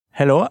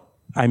Hello,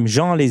 I'm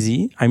Jean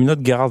Alesi. I'm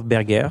not Gerhard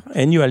Berger,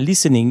 and you are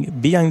listening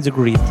Behind the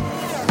Grid.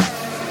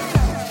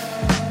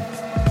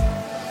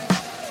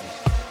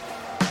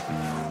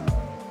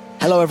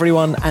 Hello,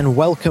 everyone, and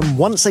welcome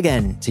once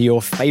again to your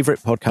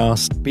favorite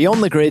podcast,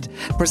 Beyond the Grid,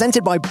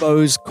 presented by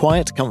Bose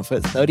Quiet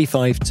Comfort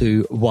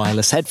 35.2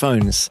 wireless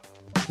headphones.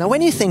 Now,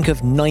 when you think of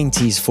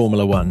 90s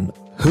Formula One,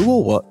 who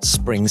or what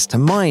springs to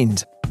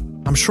mind?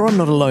 I'm sure I'm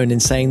not alone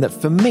in saying that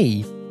for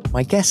me,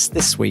 my guest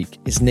this week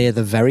is near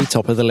the very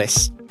top of the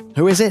list.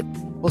 Who is it?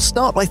 We'll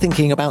start by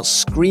thinking about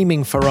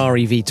screaming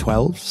Ferrari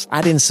V12s,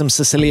 add in some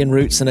Sicilian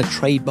roots and a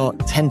trademark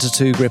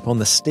 10-2 grip on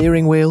the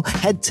steering wheel,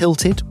 head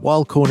tilted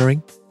while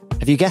cornering.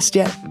 Have you guessed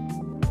yet?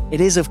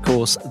 It is, of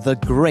course, the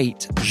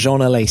great Jean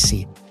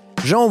Alesi.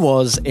 Jean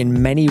was,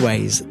 in many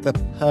ways, the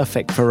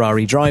perfect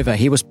Ferrari driver.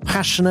 He was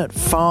passionate,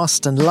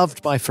 fast, and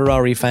loved by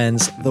Ferrari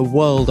fans the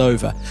world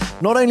over,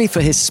 not only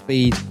for his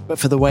speed, but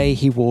for the way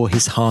he wore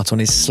his heart on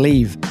his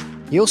sleeve.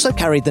 He also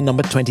carried the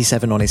number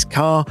 27 on his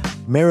car,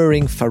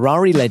 mirroring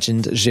Ferrari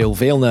legend Gilles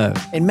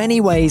Villeneuve. In many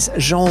ways,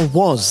 Jean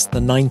was the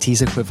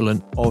 90s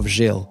equivalent of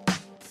Gilles.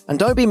 And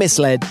don't be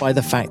misled by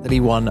the fact that he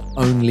won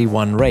only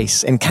one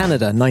race. In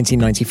Canada,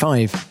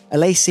 1995,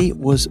 Alesi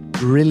was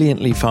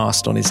brilliantly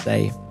fast on his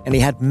day, and he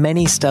had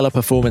many stellar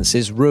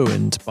performances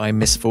ruined by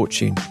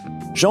misfortune.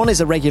 Jean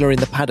is a regular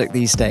in the paddock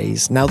these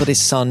days, now that his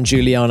son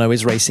Giuliano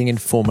is racing in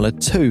Formula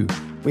 2.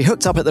 We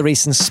hooked up at the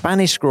recent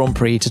Spanish Grand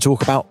Prix to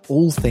talk about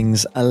all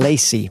things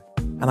Alesi,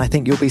 and I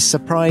think you'll be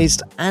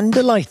surprised and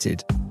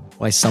delighted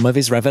by some of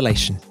his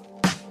revelation.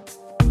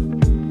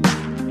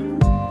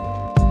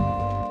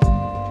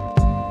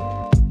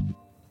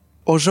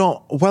 Well, Jean,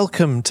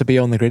 welcome to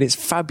Beyond the Grid. It's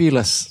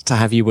fabulous to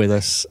have you with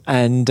us.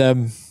 And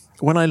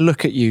when I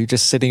look at you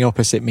just sitting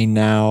opposite me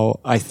now,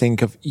 I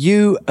think of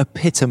you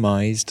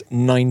epitomized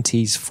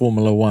 90s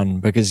Formula One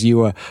because you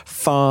were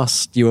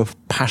fast, you were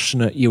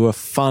passionate, you were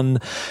fun.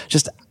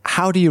 Just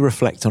how do you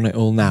reflect on it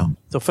all now?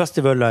 So first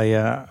of all,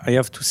 I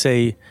have to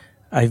say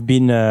I've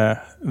been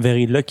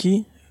very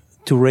lucky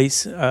to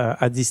race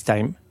at this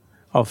time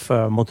of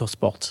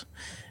motorsport.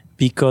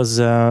 Because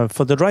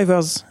for the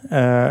drivers,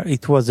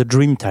 it was a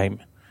dream time.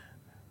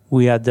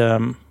 We had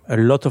a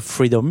lot of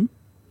freedom.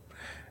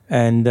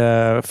 And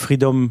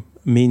freedom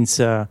means,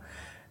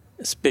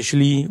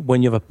 especially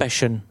when you have a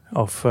passion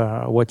of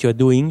what you're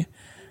doing,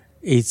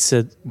 it's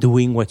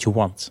doing what you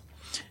want.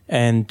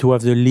 And to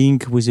have the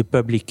link with the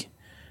public.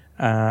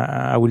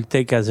 I will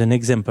take as an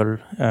example,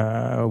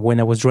 when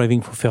I was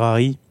driving for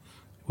Ferrari,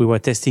 we were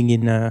testing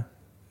in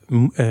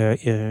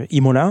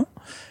Imola.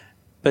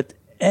 But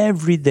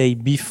every day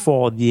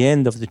before the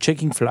end of the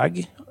checking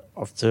flag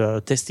of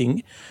the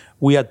testing,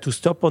 we had to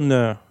stop on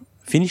the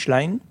finish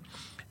line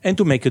and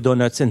to make a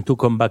donuts and to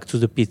come back to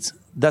the pits.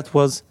 That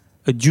was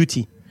a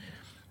duty.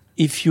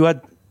 If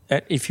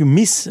you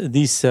miss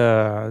these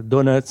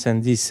donuts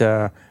and this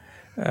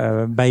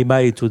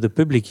bye-bye to the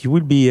public, you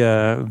will be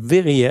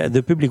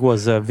the public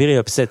was very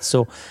upset.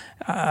 So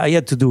I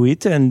had to do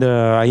it, and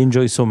I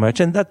enjoy so much.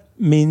 And that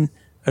means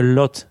a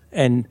lot.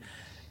 And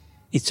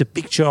it's a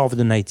picture of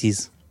the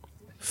 90s.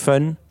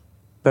 Fun,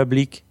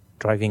 public,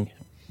 driving.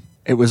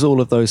 It was all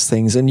of those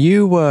things. And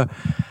you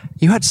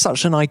had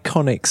such an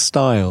iconic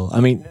style. I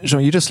mean,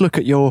 Jean, you just look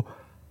at your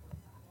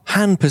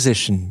hand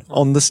position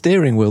on the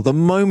steering wheel. The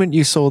moment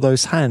you saw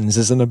those hands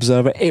as an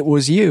observer, it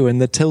was you,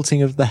 and the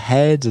tilting of the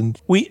head. And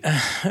we,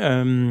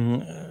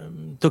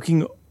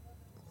 talking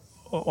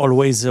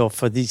always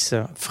of this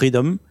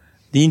freedom,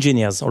 the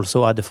engineers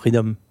also had the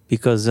freedom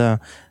because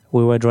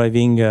we were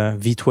driving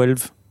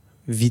V12,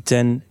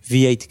 V10,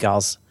 V8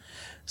 cars.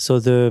 So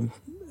the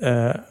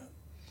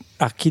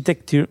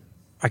architecture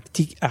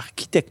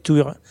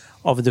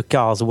of the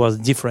cars was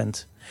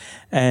different.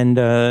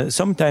 And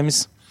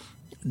sometimes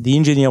the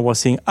engineer was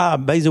saying,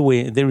 by the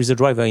way, there is a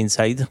driver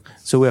inside,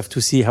 so we have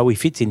to see how we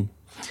fit in.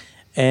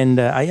 And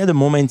I had a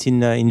moment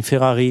in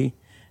Ferrari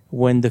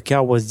when the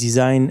car was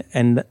designed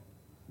and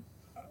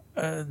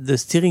the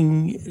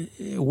steering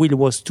wheel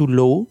was too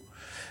low.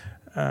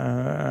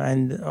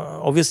 And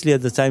obviously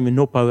at the time,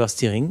 no power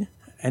steering.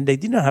 And they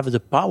didn't have the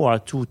power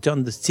to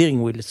turn the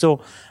steering wheel.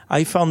 So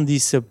I found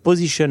this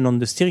position on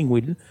the steering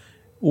wheel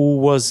who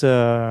was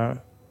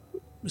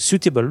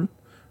suitable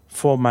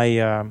for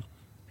my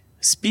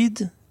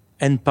speed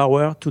and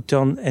power to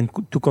turn and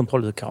to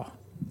control the car.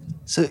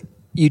 So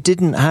you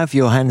didn't have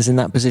your hands in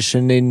that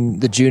position in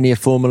the junior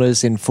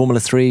formulas, in Formula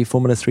 3,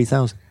 Formula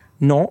 3000?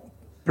 No.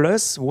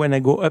 Plus, when I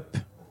go up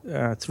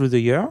through the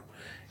year,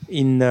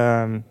 in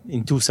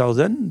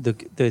 2000,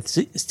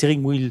 the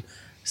steering wheel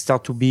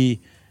start to be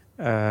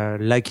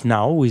like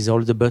now with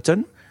all the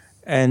button,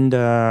 and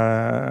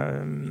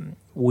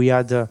we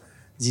had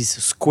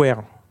this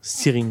square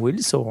steering wheel,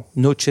 so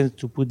no chance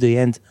to put the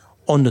hand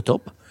on the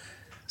top.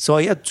 So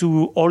I had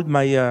to hold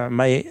my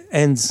my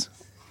hands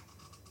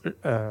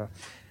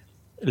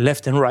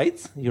left and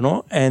right,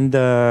 and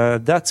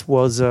that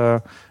was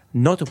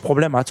not a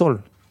problem at all.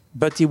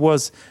 But it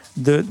was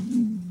the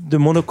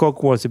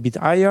monocoque was a bit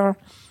higher.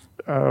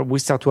 We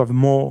start to have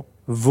more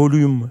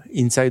volume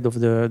inside of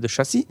the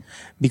chassis,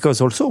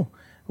 because also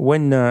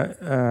when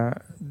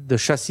the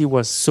chassis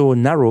was so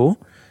narrow,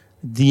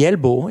 the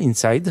elbow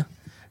inside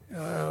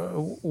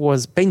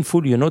was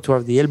painful, to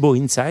have the elbow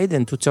inside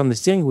and to turn the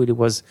steering wheel. It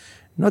was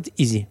not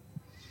easy.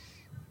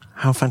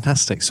 How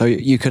fantastic. So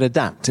you could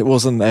adapt. It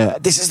wasn't,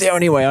 this is the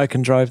only way I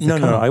can drive the car.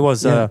 No. I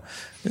was,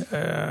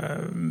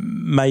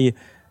 my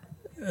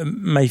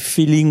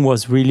feeling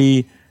was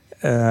really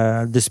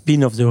the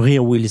spin of the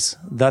rear wheels,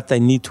 that I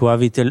need to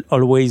have it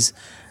always,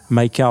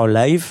 my car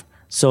alive.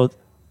 So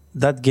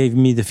that gave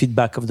me the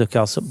feedback of the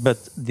car. So,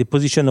 but the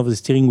position of the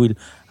steering wheel,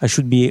 I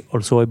should be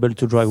also able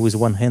to drive with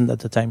one hand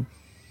at a time.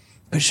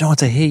 But Jean,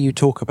 to hear you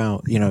talk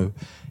about, you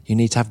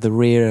need to have the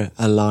rear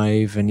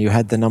alive, and you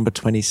had the number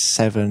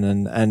 27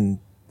 and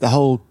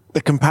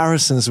the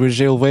comparisons with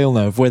Gilles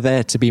Villeneuve were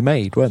there to be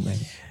made, weren't they?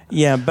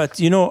 Yeah, but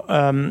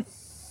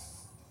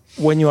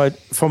when you are a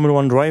Formula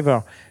One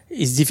driver,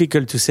 it's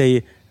difficult to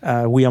say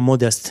we are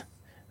modest,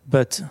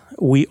 but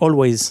we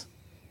always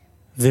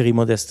very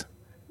modest.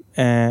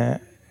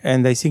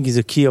 And I think is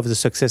the key of the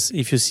success.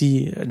 If you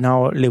see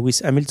now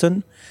Lewis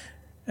Hamilton,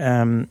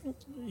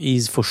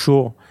 is for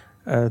sure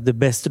the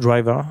best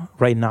driver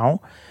right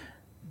now,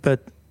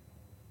 but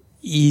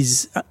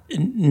he's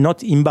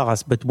not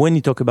embarrassed. But when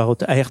you talk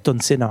about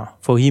Ayrton Senna,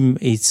 for him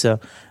it's a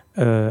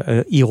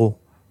hero.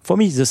 For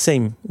me, it's the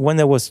same. When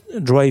I was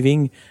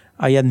driving,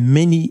 I had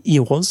many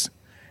heroes,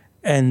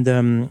 and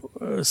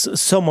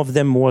some of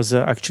them was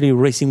actually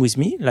racing with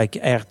me, like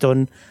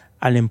Ayrton,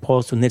 Alain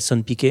Prost, or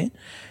Nelson Piquet.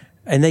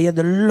 And I had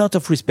a lot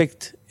of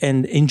respect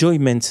and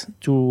enjoyment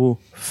to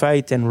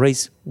fight and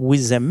race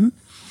with them.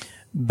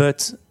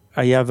 But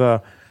I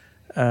have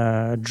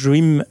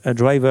dream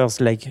drivers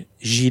like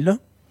Gilles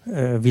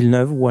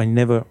Villeneuve, who I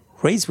never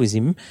raced with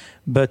him,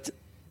 but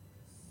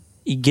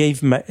he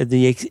gave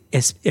the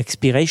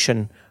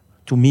inspiration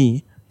to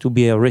me to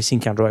be a racing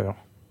car driver.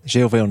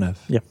 Gilles Villeneuve.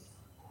 Yeah.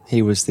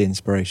 He was the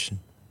inspiration.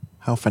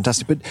 How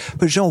fantastic.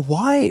 But Jean,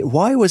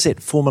 why was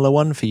it Formula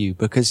One for you?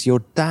 Because your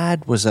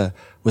dad was a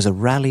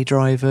rally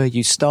driver.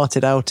 You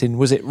started out in,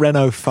 was it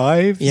Renault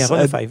 5? Yeah,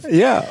 Renault 5.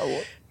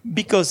 Yeah.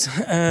 Because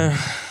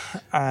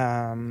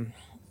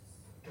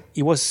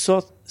it was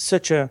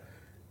such a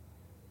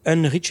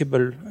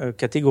unreachable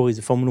category,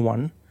 the Formula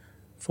One.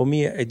 For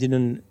me, I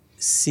didn't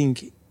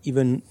think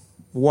even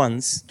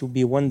once to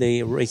be one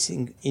day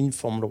racing in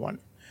Formula One.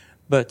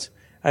 But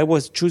I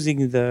was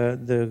choosing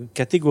the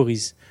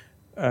categories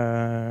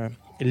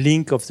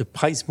link of the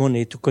prize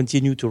money to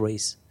continue to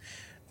race,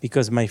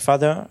 because my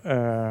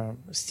father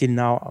still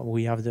now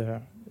we have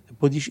the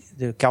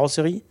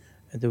carrossery,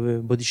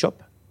 the body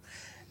shop,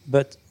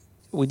 but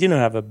we didn't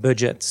have a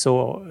budget.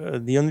 So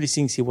the only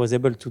things he was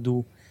able to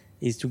do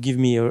is to give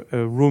me a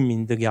room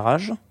in the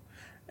garage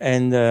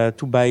and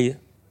to buy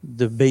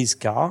the base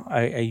car.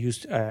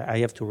 I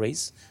have to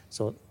race.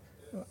 So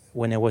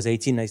when I was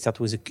 18, I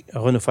started with a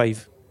Renault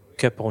 5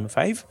 Cup Renault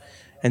 5.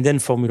 And then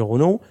Formula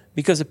Renault,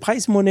 because the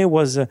prize money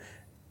was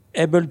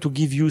able to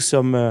give you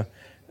some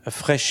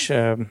fresh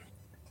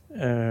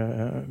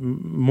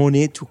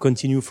money to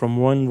continue from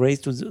one race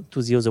to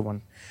the other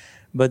one.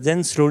 But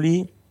then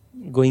slowly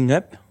going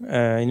up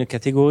in the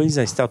categories,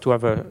 I start to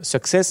have a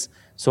success.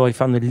 So I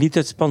found a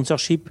little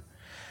sponsorship.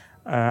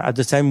 At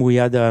the time, we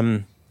had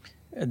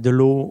the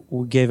law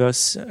who gave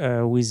us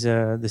with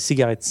the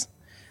cigarettes,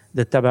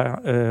 the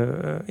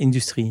tobacco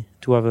industry,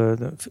 to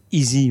have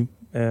easy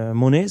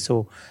money.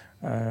 So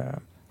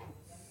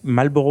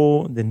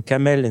Marlboro, then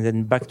Camel, and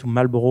then back to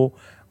Marlboro,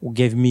 who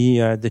gave me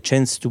the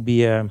chance to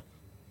be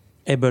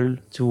able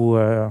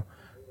to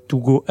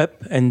go up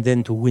and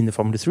then to win the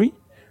Formula 3,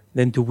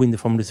 then to win the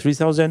Formula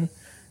 3000,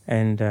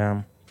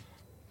 and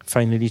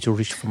finally to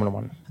reach Formula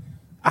 1.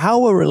 How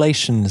were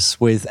relations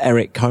with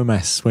Eric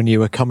Comas when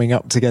you were coming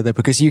up together?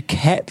 Because you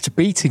kept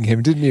beating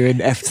him, didn't you? In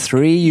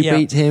F3, you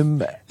beat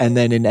him, and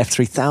then in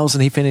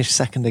F3000, he finished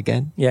second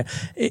again. Yeah,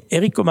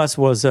 Eric Comas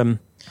was...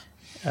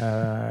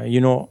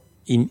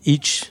 in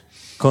each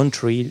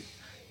country,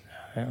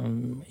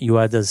 you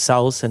had the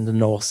south and the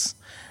north.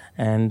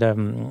 And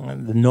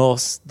the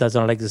north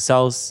doesn't like the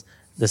south.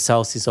 The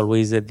south is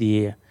always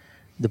the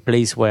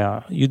place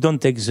where you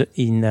don't take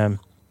the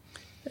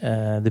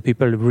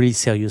people really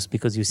serious,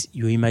 because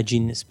you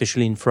imagine,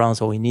 especially in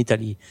France or in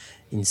Italy,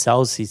 in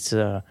south, it's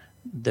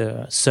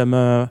the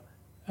summer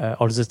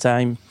all the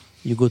time.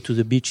 You go to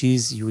the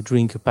beaches, you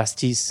drink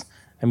pastis.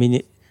 I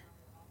mean,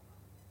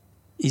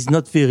 it's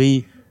not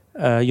very...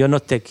 you're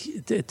not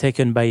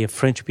taken by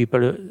French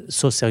people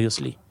so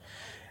seriously.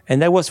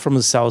 And I was from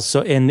the south,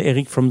 and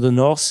Eric from the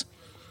north.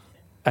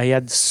 I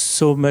had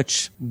so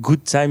much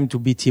good time to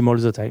beat him all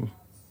the time.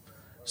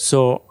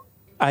 So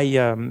I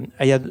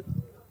had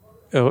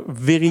a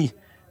very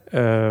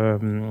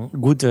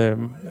good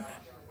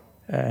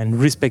and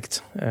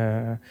respect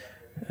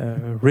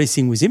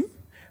racing with him.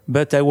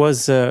 But I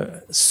was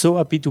so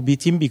happy to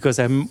beat him because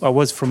I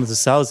was from the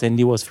south and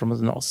he was from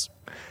the north.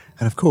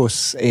 And of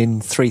course,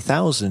 in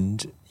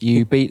 3000,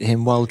 you beat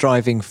him while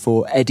driving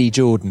for Eddie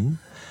Jordan.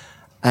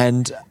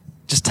 And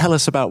Just tell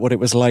us about what it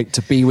was like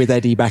to be with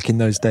Eddie back in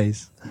those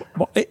days.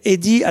 Well,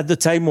 Eddie at the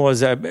time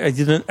was, I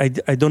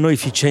don't know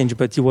if he changed,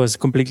 but he was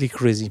completely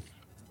crazy.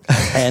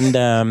 And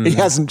he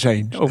hasn't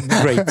changed. Oh,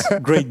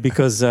 great,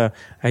 because I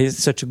had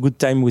such a good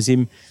time with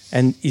him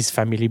and his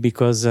family,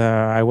 because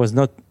I was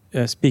not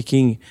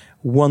speaking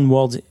one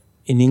word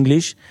in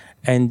English,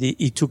 and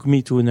he took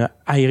me to an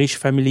Irish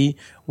family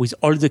with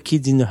all the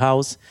kids in the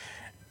house.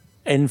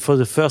 And for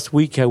the first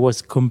week, I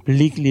was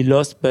completely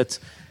lost, but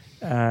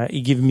he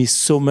gave me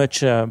so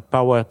much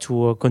power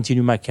to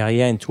continue my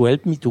career and to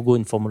help me to go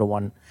in Formula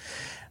One.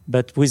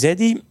 But with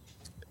Eddie,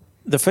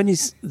 the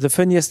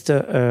funniest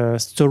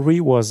story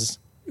was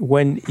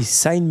when he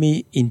signed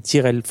me in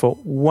Tyrrell for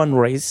one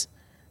race.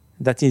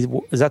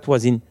 That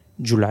was in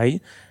July,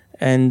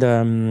 and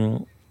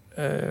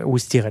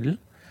with Tyrrell.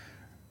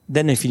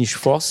 Then I finished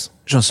fourth.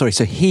 Jean, sorry.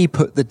 So he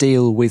put the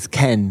deal with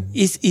Ken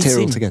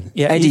Tyrrell together.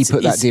 Yeah, Eddie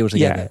put that deal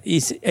together. Yeah,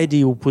 it's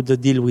Eddie who put the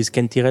deal with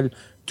Ken Tyrrell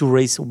to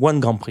race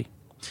one Grand Prix,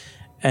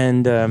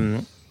 and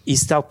he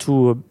started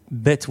to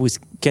bet with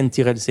Ken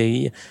Tyrrell.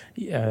 Say,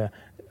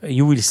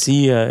 you will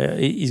see,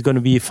 he's going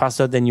to be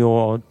faster than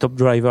your top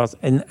drivers.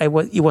 And it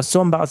was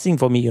so embarrassing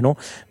for me,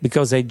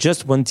 because I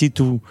just wanted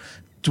to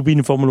be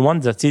in Formula One.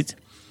 That's it.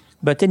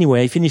 But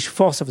anyway, I finished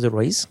fourth of the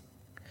race.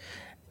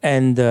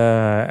 And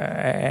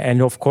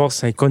of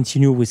course, I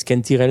continue with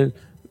Ken Tyrrell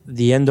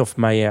the end of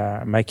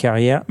my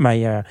career,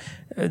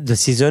 the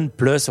season,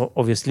 plus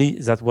obviously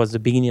that was the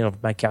beginning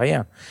of my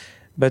career.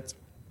 But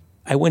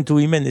I went to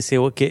him and they say,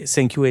 okay,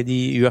 thank you, Eddie.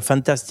 You are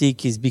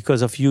fantastic. It's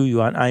because of you.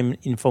 I'm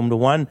in Formula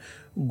One.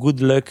 Good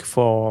luck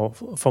for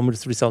Formula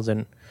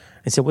 3000.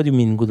 I said, what do you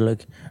mean good luck?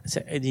 I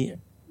said, Eddie,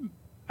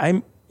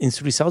 I'm in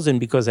 3000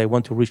 because I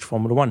want to reach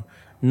Formula One.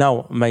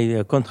 Now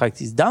my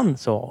contract is done,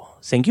 so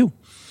thank you.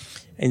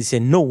 And he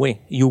said, no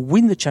way, you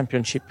win the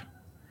championship.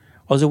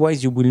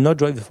 Otherwise, you will not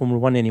drive the Formula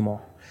One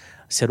anymore.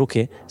 I said,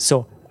 okay.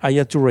 So I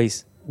had to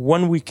race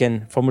one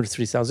weekend Formula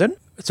 3000.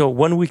 So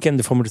one weekend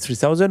the Formula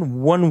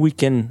 3000, one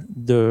weekend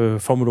the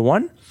Formula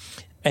One.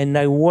 And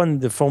I won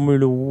the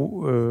Formula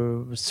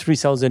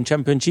 3000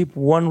 championship,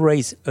 one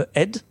race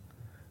ahead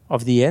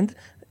of the end.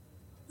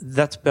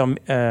 That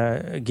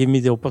gave me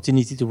the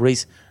opportunity to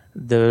race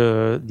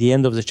the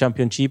end of the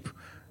championship,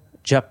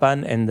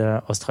 Japan and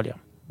Australia.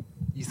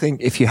 You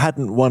think if you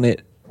hadn't won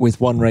it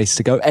with one race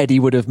to go, Eddie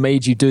would have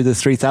made you do the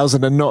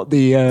 3000 and not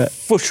the...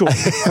 For sure.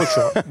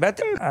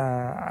 But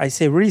I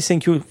say really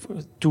thank you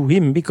to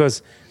him,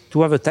 because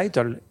to have a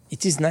title,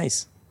 it is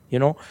nice.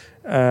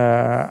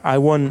 I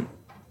won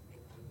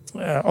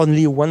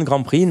only one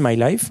Grand Prix in my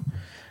life,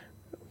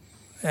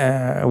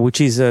 which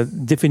is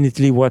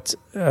definitely what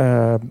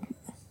I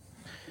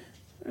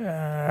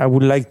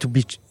would like to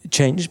be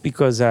changed,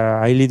 because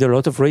I lead a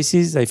lot of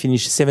races. I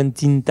finished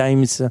 17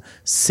 times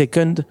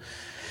second,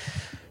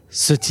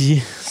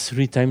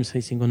 33 times, I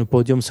think, on the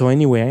podium. So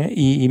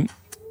anyway,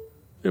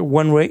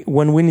 one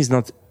win is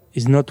not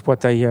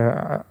what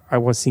I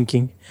was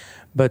thinking,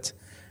 but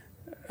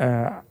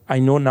I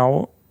know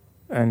now,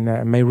 and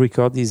my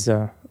record is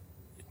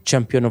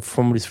champion of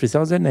Formula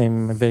 3000.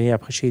 I'm very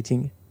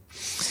appreciating.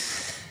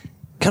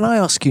 Can I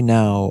ask you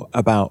now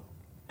about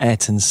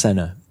Ayrton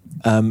Senna?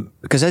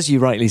 Because as you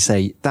rightly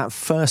say, that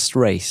first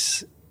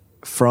race,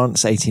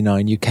 France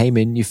 89, you came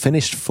in, you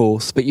finished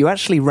fourth, but you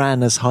actually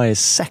ran as high as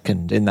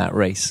second in that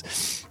race.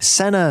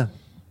 Senna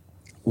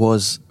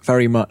was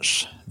very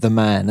much the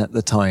man at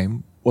the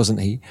time, wasn't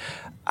he?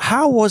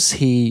 How was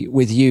he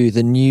with you,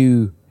 the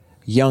new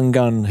young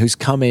gun who's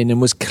come in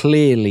and was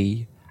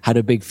clearly had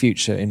a big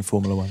future in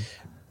Formula One?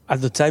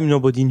 At the time,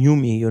 nobody knew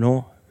me, and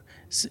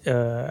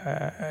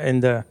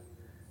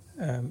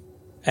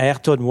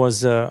Ayrton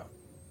was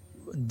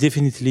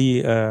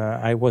definitely,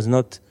 I was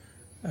not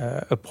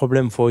a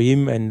problem for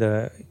him, and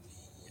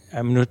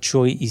I'm not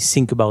sure he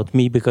think about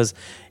me, because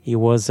he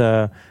was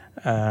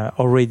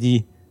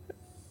already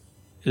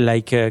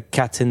like a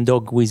cat and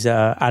dog with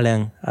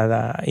Alain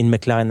in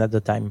McLaren at the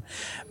time.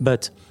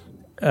 But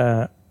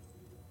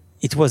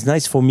it was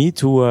nice for me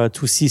to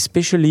see,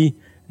 especially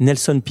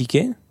Nelson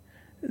Piquet,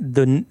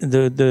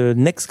 the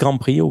next Grand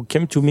Prix, who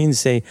came to me and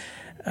say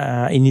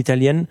in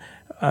Italian,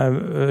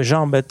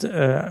 Jean, but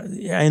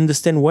I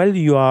understand well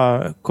you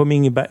are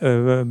coming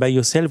by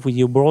yourself with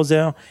your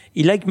brother.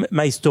 He liked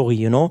my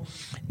story,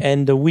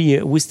 and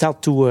we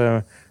start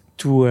to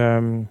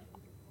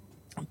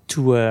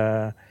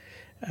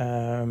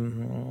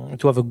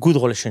have a good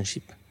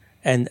relationship.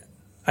 And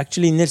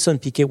actually, Nelson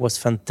Piquet was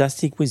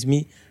fantastic with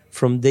me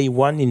from day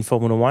one in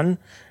Formula One,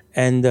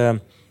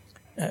 and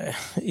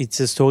it's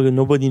a story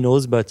nobody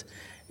knows, but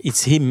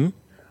it's him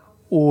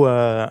who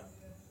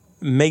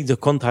made the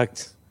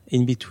contract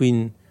in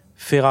between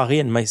Ferrari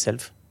and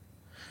myself.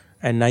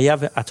 And I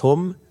have at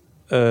home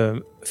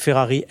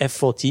Ferrari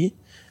F40,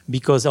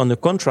 because on the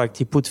contract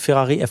he put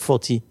Ferrari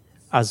F40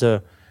 as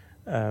a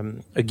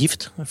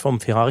gift from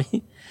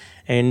Ferrari.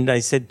 And I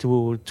said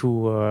to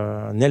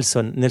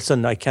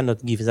Nelson, I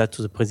cannot give that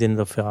to the president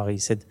of Ferrari. He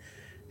said,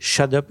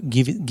 shut up,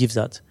 give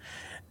that.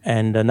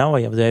 And now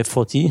I have the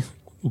F40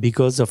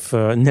 because of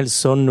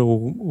Nelson,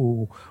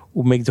 who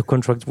who make the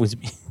contract with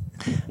me.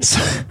 So,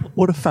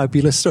 what a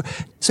fabulous story.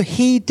 So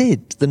he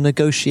did the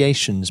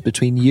negotiations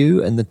between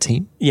you and the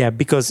team? Yeah,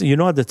 because,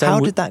 at the time...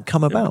 How did that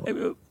come about?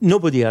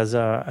 Nobody has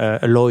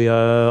a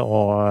lawyer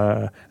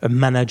or a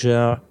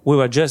manager. We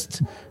were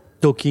just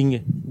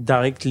talking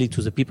directly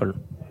to the people,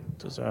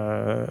 to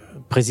the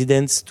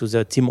presidents, to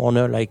the team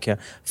owner like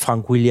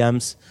Frank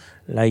Williams,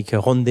 like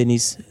Ron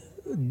Dennis,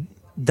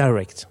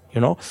 direct,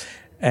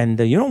 And,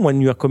 when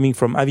you are coming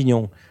from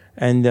Avignon,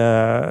 and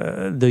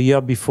the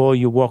year before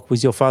you work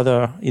with your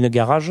father in a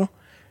garage,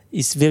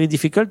 it's very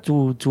difficult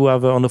to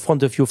have on the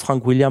front of you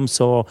Frank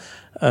Williams or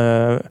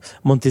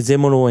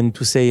Montezemolo and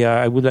to say,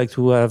 I would like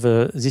to have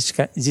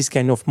this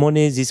kind of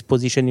money, this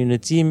position in a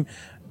team,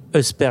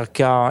 a spare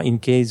car in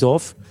case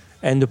of,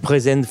 and a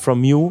present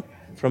from you,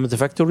 from the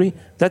factory.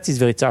 That is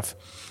very tough.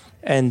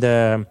 And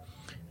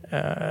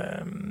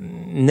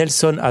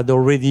Nelson had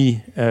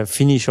already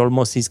finished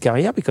almost his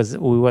career because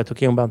we were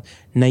talking about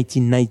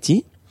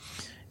 1990.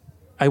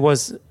 I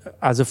was,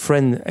 as a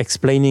friend,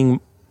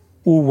 explaining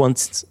who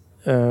wanted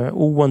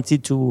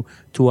to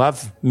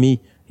have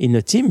me in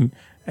a team,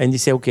 and he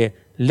said, "Okay,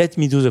 let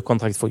me do the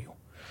contract for you."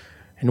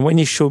 And when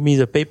he showed me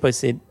the paper, I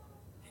said,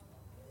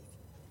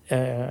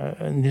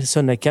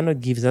 "Nelson, I cannot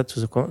give that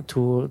to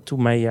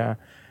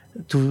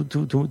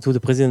the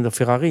president of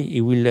Ferrari.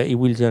 He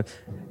will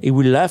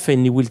laugh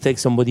and he will take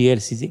somebody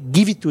else." He said,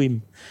 "Give it to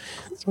him."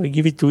 So I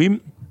give it to him,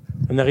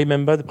 and I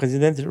remember the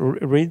president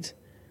read.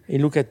 He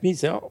looked at me and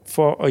said, "Oh,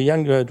 for a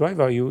young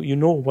driver, you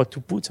know what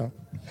to put." Huh?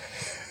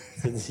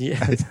 Yeah.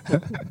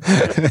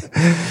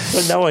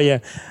 But now I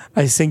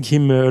thank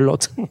him a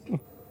lot.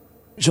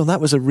 Jean,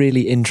 that was a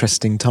really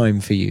interesting time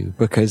for you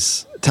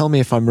because, tell me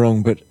if I'm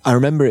wrong, but I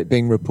remember it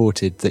being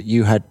reported that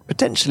you had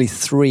potentially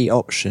 3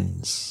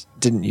 options,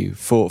 didn't you,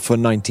 for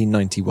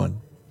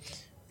 1991?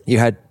 You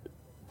had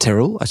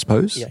Tyrrell, I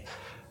suppose. Yeah.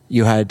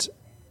 You had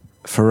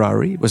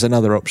Ferrari was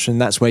another option.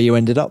 That's where you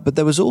ended up. But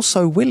there was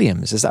also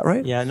Williams. Is that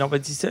right? Yeah, no,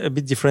 but it's a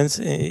bit different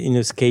in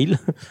a scale.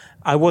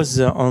 I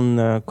was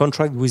on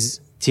contract with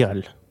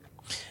Tyrrell.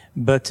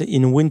 But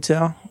in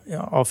winter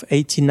of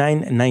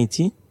 89 and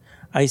 90,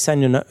 I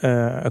signed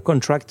a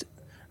contract,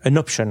 an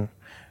option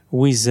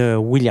with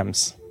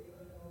Williams.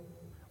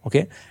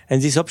 Okay?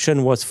 And this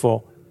option was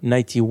for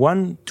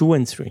 91, 2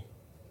 and 3.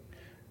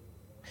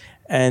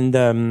 And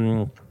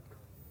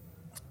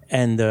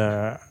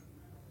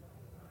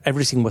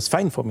everything was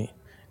fine for me.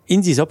 In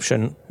this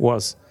option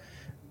was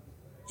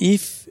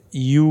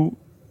you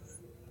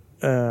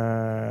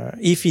have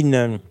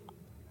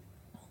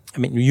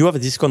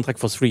this contract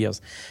for 3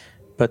 years,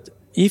 but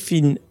if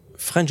in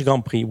French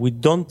Grand Prix we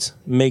don't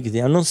make the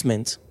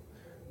announcement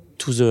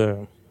to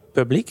the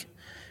public,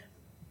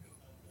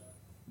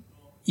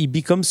 it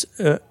becomes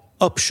an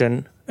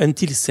option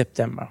until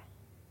September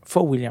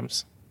for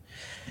Williams.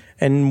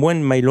 And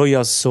when my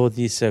lawyers saw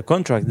this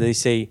contract, they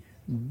say,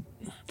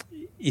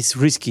 it's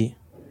risky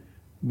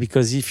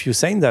because if you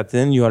sign that,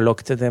 then you are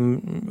locked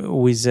them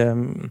with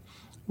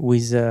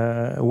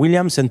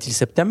Williams until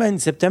September. And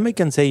September you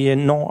can say,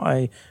 no,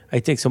 I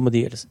take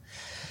somebody else.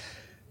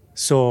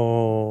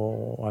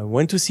 So I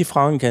went to see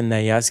Frank and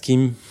I asked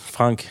him,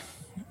 Frank,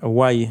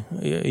 why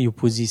you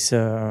put this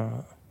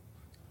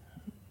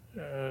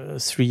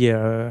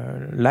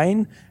 3-year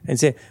line? And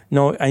say,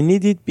 no, I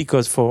need it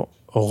because for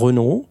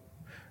Renault,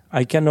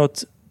 I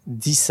cannot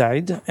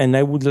decide and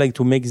I would like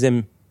to make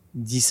them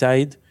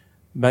decide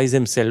by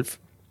themselves,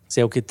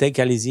 say, okay, take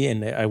Alesi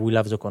and I will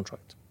have the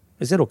contract.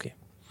 I said, okay.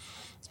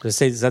 I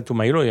said that to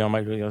my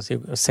lawyer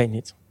said, sign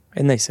it.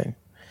 And I signed.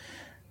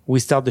 We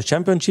start the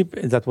championship,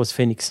 that was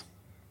Phoenix.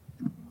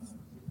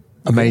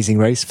 Amazing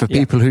race. For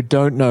people who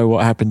don't know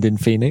what happened in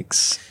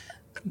Phoenix,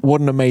 what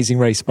an amazing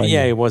race by you.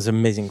 Yeah, it was an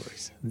amazing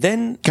race.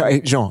 Then...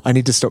 Jean, I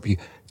need to stop you.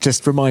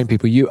 Just remind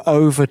people, you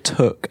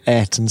overtook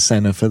Ayrton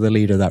Senna for the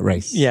lead of that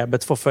race. Yeah,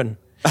 but for fun.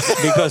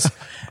 Because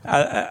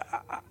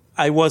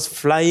I was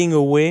flying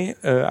away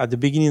at the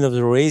beginning of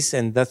the race,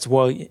 and that's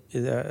why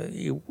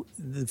the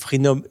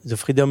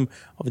freedom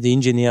of the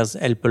engineers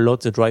helped a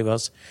lot the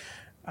drivers.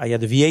 I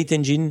had a V8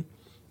 engine,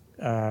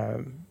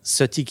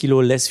 30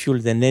 kilo less fuel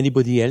than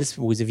anybody else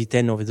with a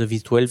V10 over the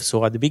V12.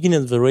 So at the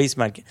beginning of the race,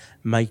 my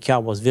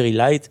car was very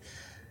light,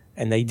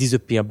 and I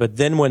disappeared. But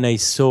then when I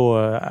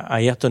saw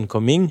Ayrton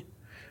coming,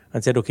 I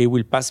said, okay, he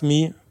will pass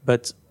me,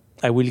 but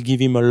I will give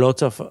him a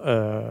lot of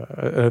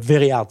a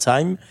very hard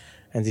time.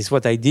 And this is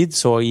what I did.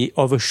 So he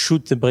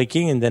overshoot the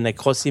braking and then I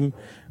crossed him,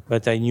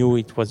 but I knew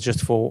it was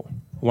just for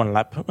one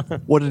lap.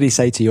 What did he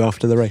say to you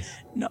after the race?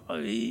 No,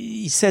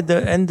 he said,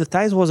 and the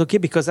tires was okay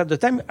because at the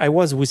time I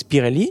was with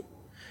Pirelli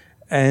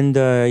and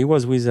he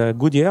was with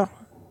Goodyear.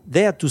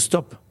 They had to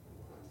stop.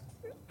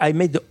 I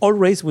made the whole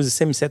race with the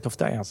same set of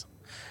tires.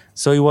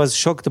 So he was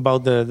shocked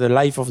about the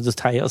life of the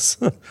tires.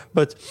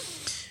 But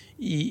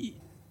he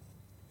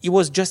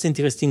was just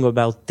interesting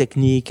about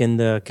technique and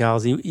the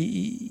cars.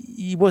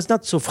 He was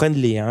not so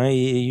friendly.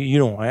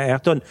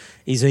 Ayrton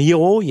is a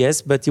hero,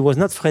 yes, but he was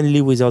not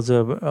friendly with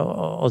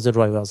other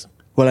drivers.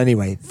 Well,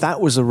 anyway, that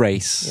was a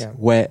race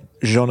where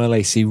Jean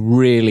Alesi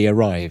really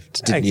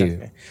arrived, didn't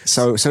you?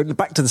 So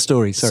back to the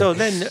story. Sorry. So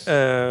then,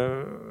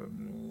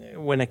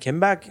 when I came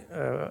back,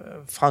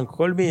 Frank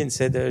called me and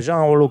said, Jean,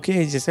 all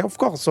okay? He said, of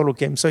course, all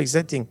okay. I'm so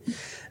exciting.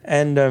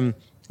 And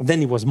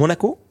then it was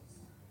Monaco.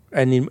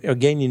 And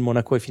again in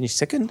Monaco, I finished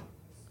second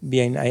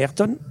behind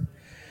Ayrton.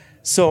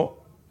 So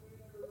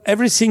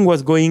everything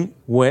was going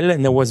well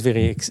and it was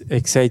very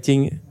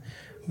exciting.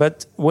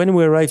 But when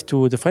we arrived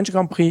to the French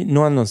Grand Prix,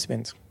 no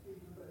announcement.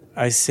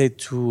 I said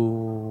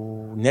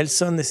to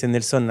Nelson, I said,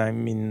 Nelson,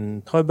 I'm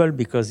in trouble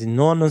because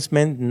no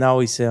announcement, now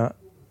it's an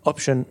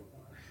option.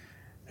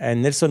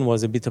 And Nelson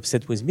was a bit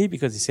upset with me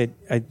because he said,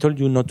 I told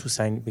you not to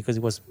sign, because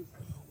it was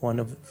one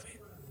of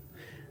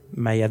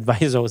my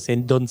advisors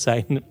saying, don't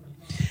sign.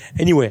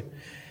 Anyway,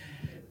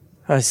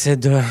 I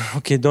said,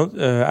 okay, don't.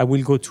 I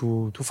will go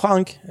to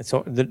Frank.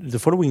 So the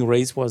following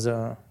race was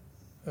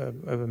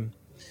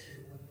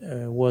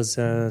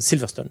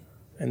Silverstone.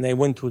 And I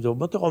went to the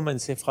motorhome and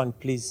said, Frank,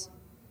 please,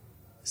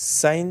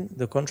 sign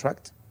the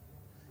contract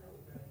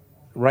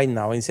right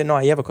now. And he said, no,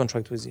 I have a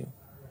contract with you.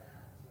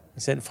 I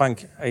said,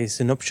 Frank, it's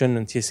an option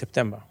until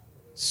September.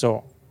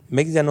 So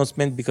make the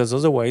announcement, because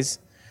otherwise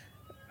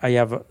I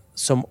have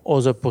some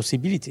other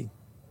possibility.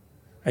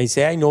 I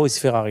say, I know it's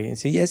Ferrari. I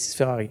say, yes, it's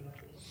Ferrari.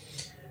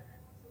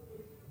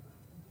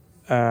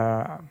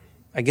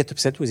 I get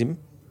upset with him.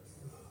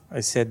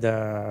 I said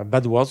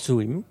bad words to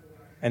him,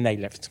 and I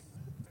left.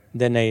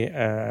 Then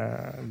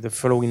the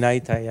following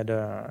night I had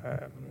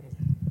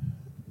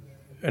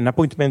an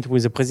appointment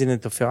with the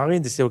president of Ferrari.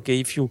 They said,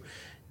 okay, if you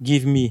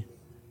give me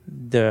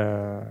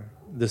the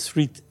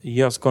 3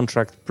 years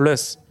contract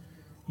plus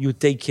you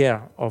take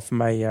care of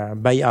my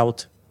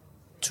buyout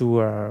to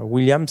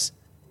Williams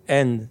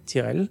and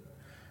Tyrrell,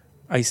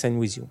 I sign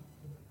with you.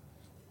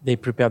 They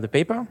prepared the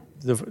paper.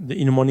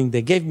 In the morning,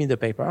 they gave me the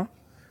paper.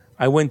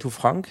 I went to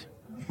Frank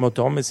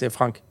Motorhome and said,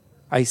 Frank,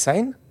 I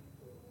sign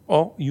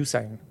or you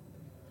sign?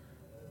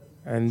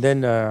 And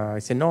then I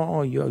said,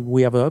 no,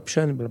 we have an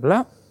option, blah,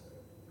 blah.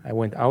 I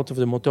went out of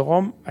the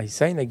motorhome, I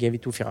signed, I gave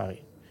it to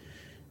Ferrari.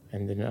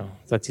 And then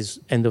that is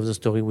end of the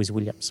story with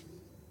Williams.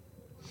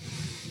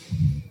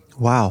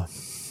 Wow.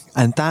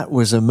 And that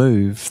was a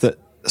move that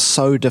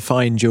so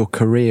defined your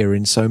career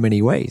in so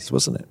many ways,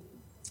 wasn't it?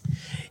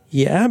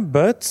 Yeah,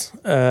 but...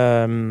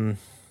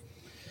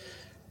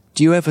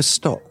 do you ever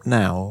stop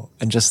now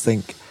and just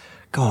think,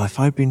 God, if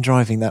I'd been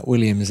driving that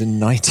Williams in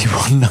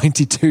 91,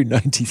 92,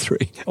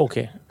 93...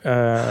 Okay.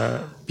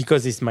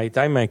 Because it's my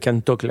time, I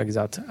can talk like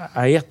that.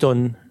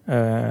 Ayrton,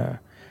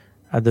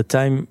 at the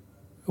time,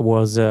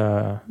 was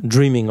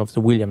dreaming of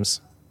the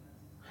Williams.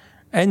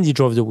 And he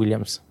drove the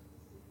Williams.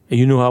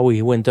 You know how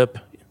he went up.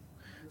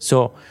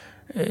 So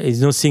it's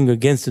nothing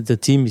against the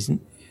team,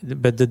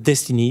 but the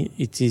destiny,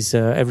 it is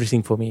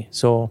everything for me.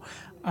 So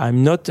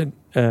I'm not...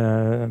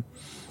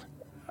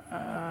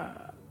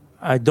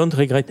 I don't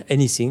regret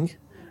anything.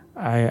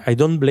 I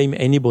don't blame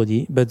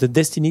anybody, but the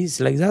destiny is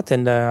like that.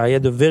 And I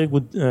had a very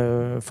good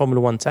Formula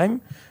One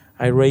time.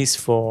 I raced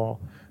for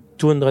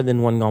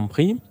 201 Grand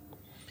Prix.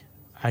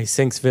 I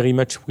thanks very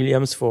much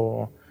Williams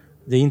for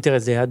the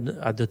interest they had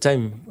at the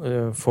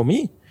time for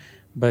me,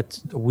 but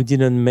we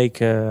didn't make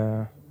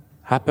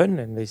happen,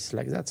 and it's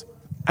like that.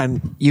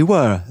 And you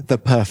were the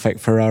perfect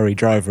Ferrari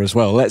driver as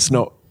well. Let's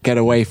not get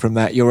away from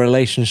that. Your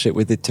relationship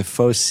with the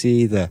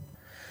Tifosi,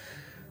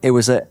 it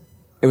was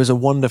a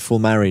wonderful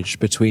marriage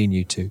between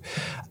you two.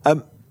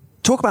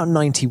 Talk about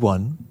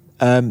 91,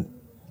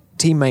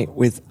 teammate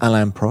with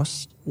Alain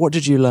Prost. What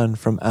did you learn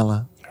from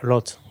Alain? A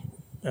lot.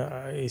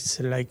 It's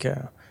like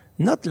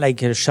not like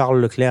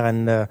Charles Leclerc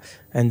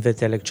and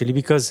Vettel actually,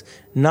 because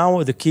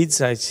now the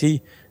kids I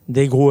see,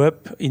 they grow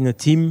up in a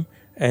team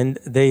and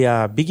they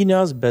are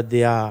beginners, but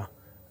they are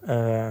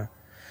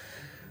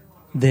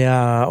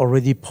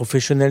already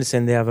professionals,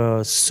 and they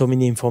have so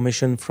many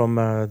information from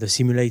the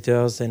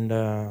simulators, and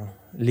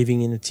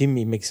living in a team,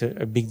 it makes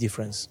a big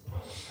difference.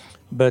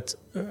 But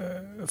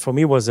for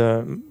me, it was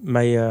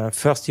my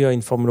first year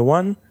in Formula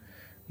One.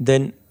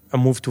 Then I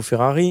moved to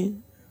Ferrari.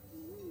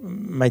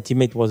 My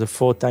teammate was a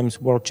 4 times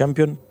world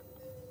champion.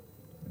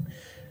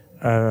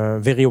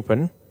 Very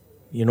open,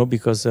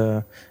 because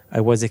I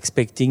was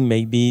expecting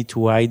maybe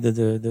to hide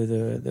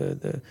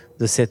the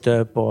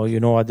setup, or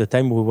at the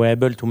time we were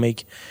able to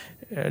make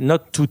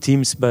not 2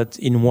 teams but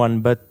in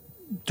one, but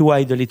to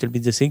hide a little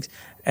bit the things.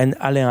 And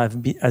Alain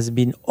has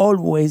been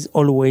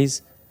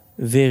always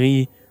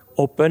very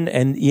open,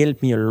 and he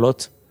helped me a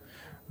lot.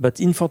 But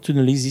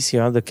unfortunately this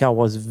year the car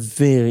was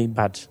very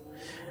bad.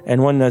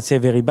 And when I say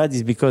very bad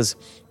is because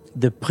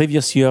the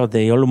previous year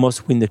they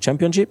almost win the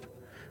championship.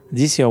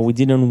 This year we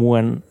didn't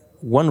win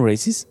 1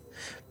 races.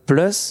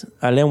 Plus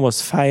Alain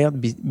was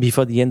fired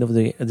before the end of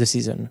the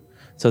season.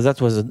 So that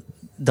was a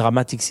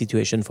dramatic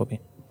situation for me.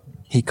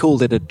 He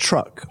called it a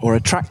truck or a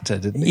tractor,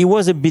 didn't he? It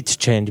was a bit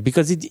changed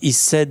because he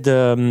said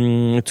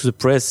to the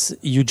press,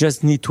 you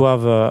just need to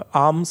have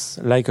arms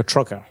like a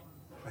trucker.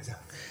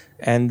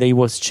 And it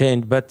was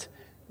changed, but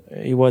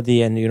it was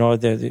the end,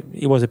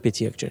 it was a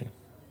pity actually.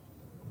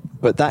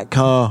 But that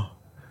car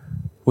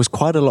was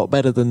quite a lot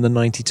better than the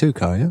 92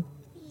 car, yeah?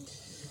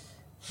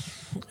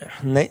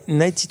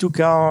 92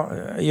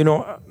 car,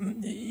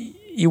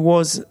 it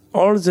was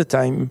all the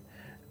time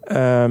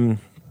a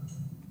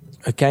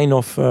kind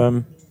of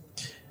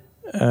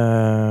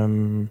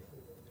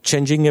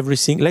changing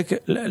everything,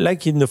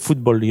 like in the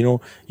football.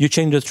 You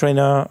change the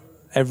trainer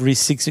every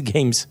 6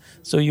 games,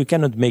 so you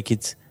cannot make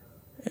it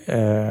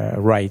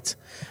right.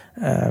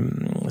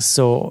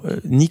 So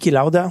Niki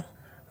Lauda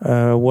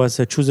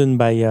was chosen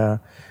by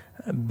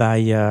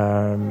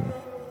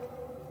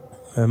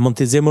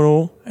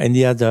Montezemolo, and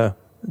he had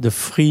the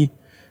free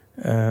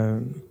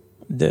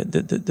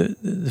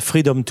the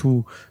freedom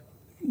to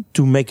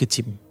make a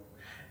team,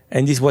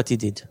 and this is what he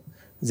did.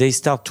 They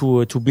start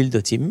to build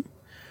a team,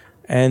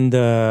 and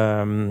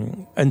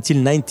until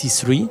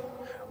 93,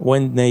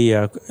 when they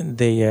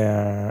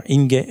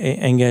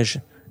engage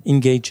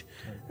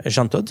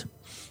Jean Todt,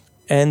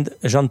 and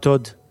Jean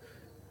Todt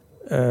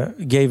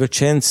gave a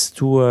chance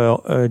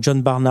to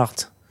John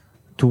Barnard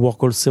to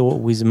work also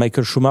with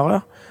Michael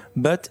Schumacher,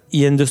 but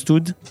he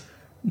understood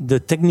the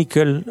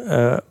technical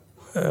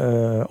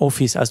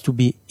office has to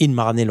be in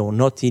Maranello,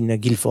 not in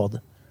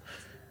Guilford.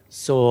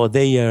 So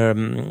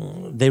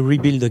they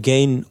rebuild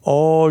again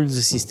all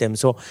the system.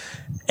 So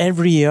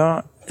every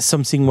year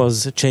something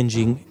was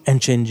changing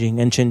and changing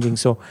and changing.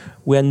 So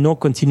we had no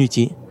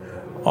continuity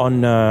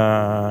on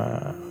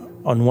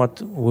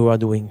what we were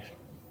doing.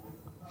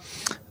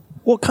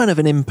 What kind of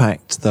an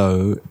impact,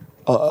 though,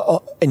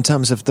 in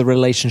terms of the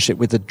relationship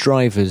with the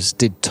drivers,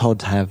 did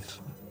Todt have?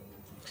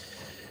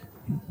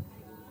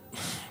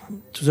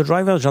 To the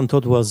driver, Jean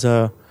Todt was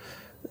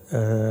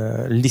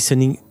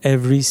listening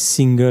every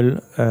single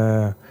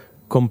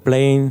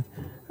complaint,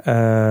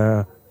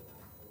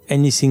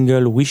 any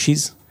single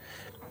wishes.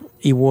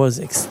 He was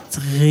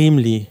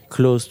extremely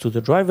close to the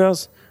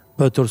drivers,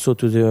 but also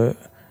to the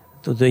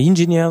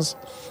engineers.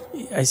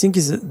 I think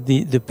is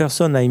the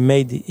person I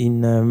made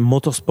in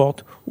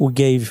motorsport who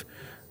gave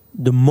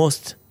the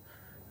most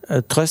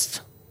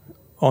trust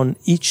on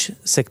each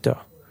sector.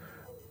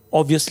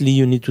 Obviously,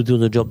 you need to do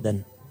the job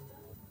then.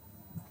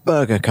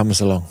 Berger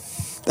comes along.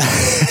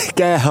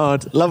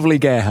 Gerhard, lovely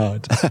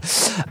Gerhard.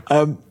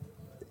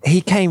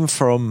 He came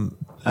from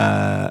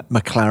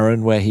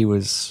McLaren, where he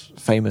was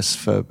famous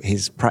for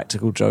his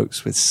practical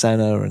jokes with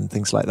Senna and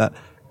things like that.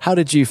 How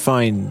did you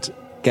find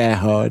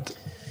Gerhard?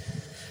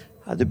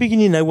 At the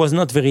beginning, I was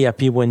not very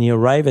happy when he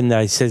arrived, and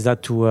I said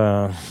that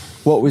to...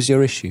 What was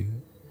your issue?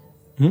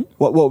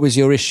 What was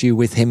your issue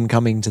with him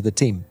coming to the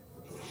team?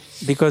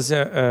 Because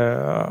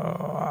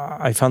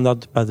I found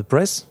out by the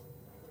press,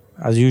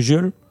 as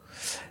usual.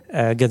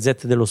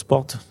 Gazzetta dello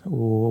Sport,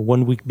 who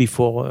 1 week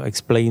before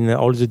explained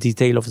all the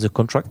detail of the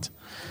contract.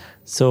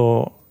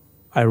 So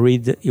I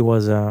read he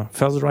was a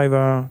first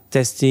driver,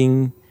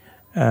 testing,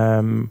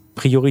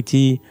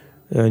 priority,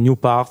 new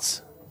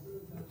parts.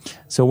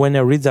 So when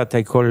I read that,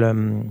 I call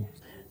Niki,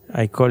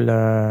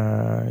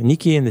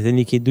 and I say,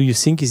 Niki, do you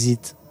think is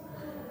it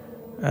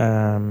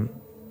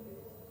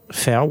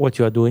fair what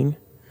you are doing?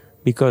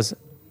 Because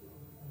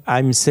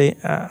I'm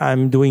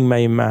doing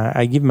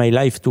I give my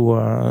life to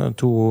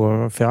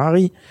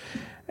Ferrari,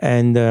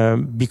 and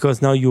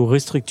because now you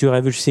restructure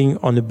everything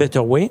on a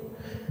better way,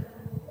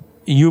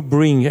 you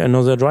bring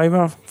another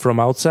driver from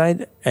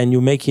outside and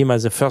you make him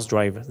as a first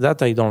driver.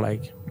 That I don't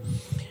like.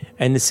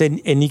 And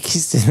Niki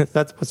said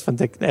that was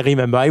fantastic. I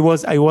remember I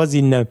was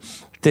in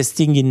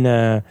testing in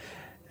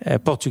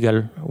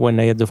Portugal when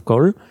I had the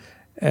call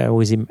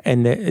with him,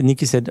 and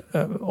Niki said,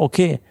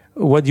 "Okay,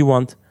 what do you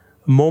want?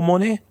 More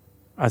money?"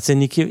 I said,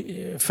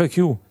 Niki, fuck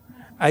you.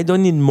 I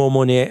don't need more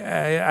money.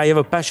 I have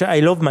a passion. I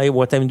love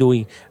what I'm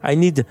doing. I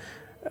need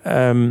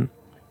to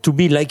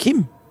be like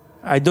him.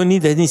 I don't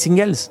need anything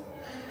else.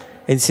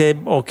 And he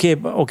said,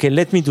 okay,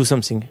 let me do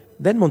something.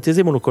 Then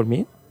Montezemolo called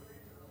me.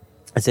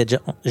 I said,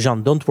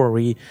 Jean, don't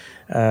worry.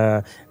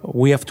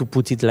 We have to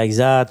put it like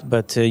that,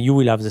 but you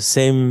will have the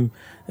same.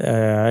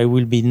 I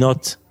will be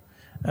not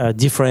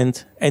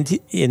different. And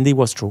it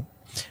was true.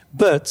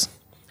 But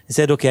he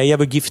said, okay, I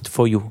have a gift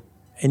for you.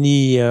 And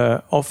he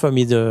offered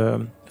me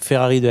the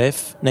Ferrari, the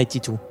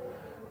F92.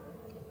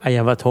 I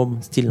have at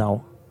home still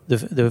now,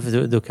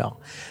 the car.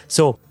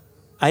 So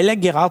I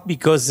like Gerhard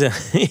because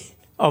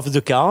of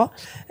the car.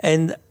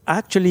 And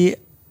actually,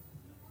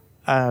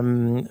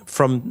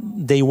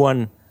 from day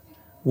one,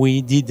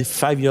 we did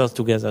 5 years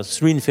together,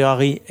 3 in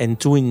Ferrari and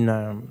 2 in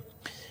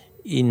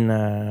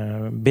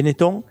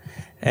Benetton.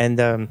 And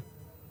I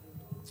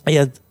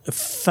had a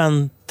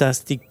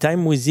fantastic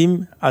time with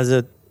him as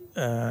a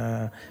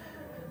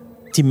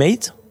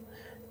teammate,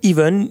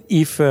 even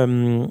if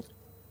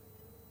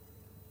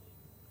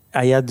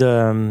I had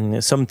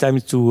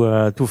sometimes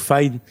to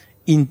fight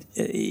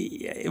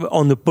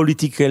on a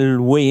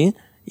political way.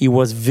 He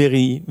was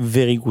very,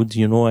 very good,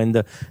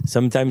 and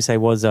sometimes I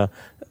was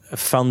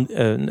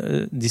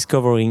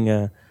discovering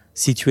a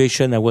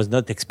situation I was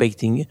not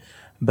expecting.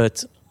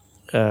 But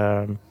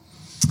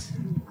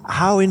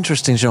how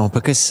interesting, Jean,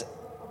 because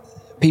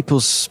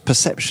people's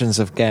perceptions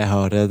of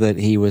Gerhard are that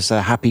he was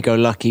a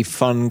happy-go-lucky,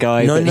 fun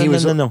guy.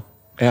 No.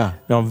 Yeah.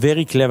 No,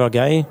 very clever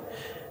guy.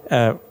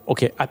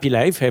 Okay, happy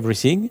life,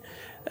 everything.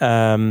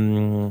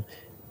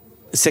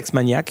 Sex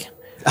maniac.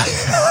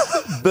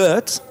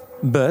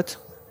 but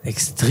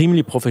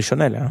extremely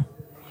professional. Huh?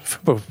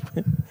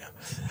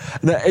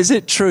 Now, is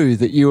it true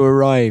that you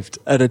arrived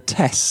at a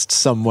test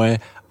somewhere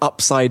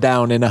upside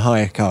down in a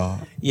hire car?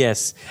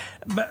 Yes.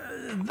 But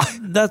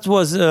that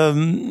was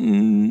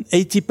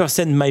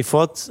 80% my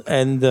fault,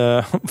 and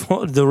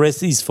the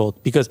rest is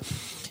fault, because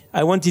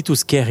I wanted to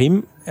scare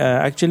him.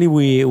 Actually,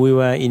 we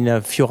were in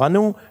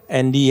Fiorano,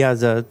 and he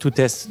has 2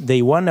 tests.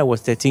 Day 1, I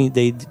was testing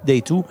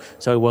day 2,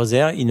 so I was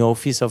there in the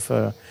office of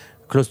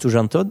close to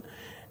Jean Todt,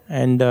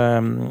 and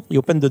he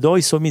opened the door.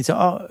 He saw me and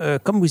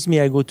said, come with me,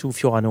 I go to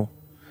Fiorano.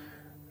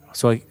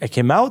 So I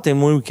came out,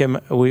 and when we came,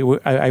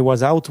 I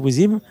was out with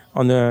him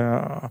on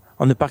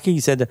the parking.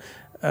 He said,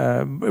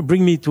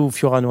 bring me to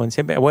Fiorano. And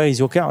said, where is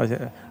your car? I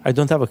said, I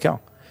don't have a car.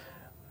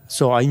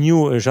 So I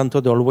knew Jean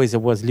Todt always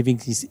was leaving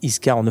his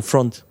car on the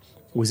front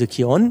with the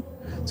key on.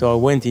 So I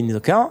went in the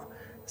car,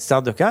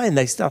 start the car, and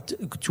I start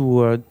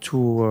to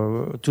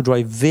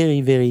drive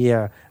very, very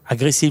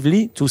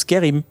aggressively to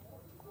scare him.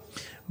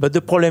 But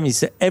the problem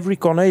is every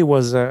corner he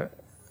was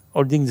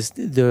holding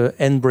the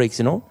hand brakes,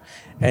 you know,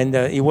 and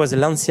it was a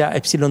Lancia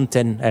Epsilon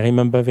 10. I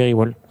remember very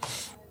well.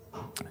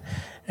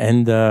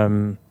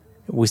 And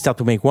we start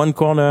to make 1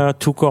 corner,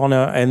 2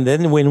 corner, and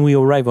then when we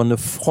arrive on the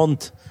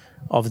front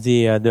of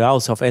the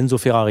house of Enzo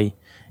Ferrari,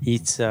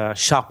 it's a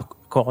sharp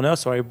corner,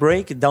 so I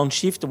brake,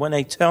 downshift. When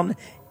I turn,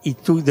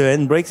 it took the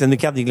handbrakes and the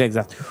car did like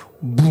that.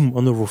 Boom,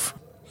 on the roof.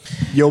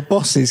 Your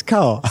boss's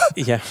car?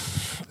 Yeah.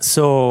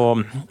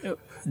 So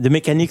the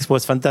mechanics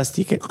was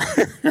fantastic.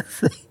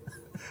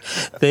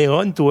 They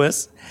run to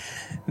us.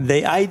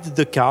 They hide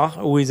the car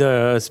with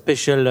a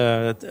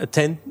special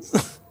tent.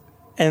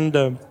 And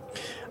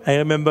I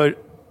remember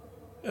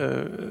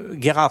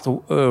Gerhard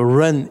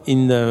run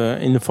in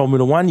the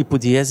Formula 1. He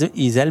put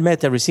his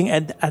helmet, everything.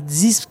 And at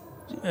this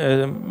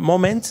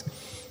moment,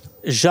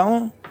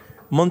 Jean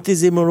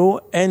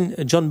Montezemolo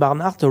and John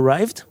Barnard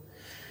arrived,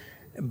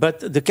 but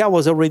the car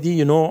was already,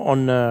 you know,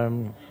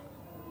 on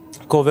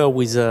cover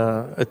with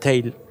a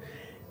tail.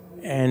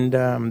 And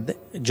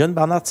John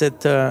Barnard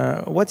said,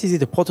 what is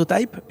it, a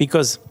prototype?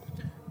 Because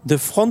the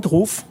front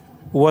roof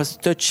was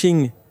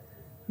touching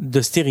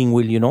the steering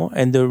wheel, you know,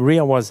 and the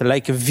rear was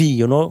like a V,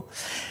 you know.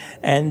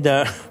 And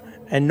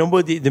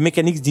nobody, the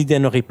mechanics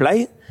didn't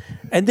reply.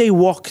 And they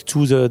walked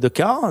to the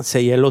car and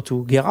say hello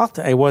to Gerhard.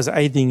 I was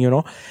hiding, you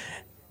know,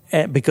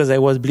 because I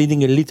was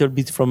bleeding a little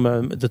bit from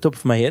the top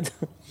of my head.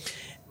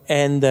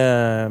 And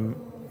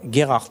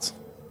Gerhard,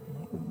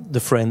 the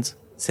friend,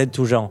 said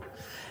to Jean,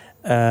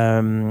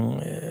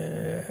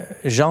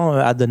 Jean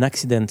had an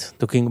accident,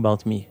 talking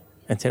about me.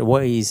 And said,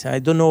 where is? I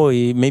don't know,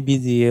 maybe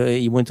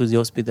he went to the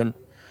hospital.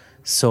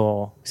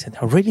 So I said,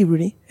 oh,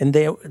 really? And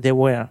they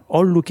were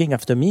all looking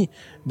after me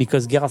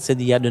because Gerhard said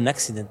he had an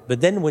accident.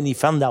 But then when he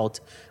found out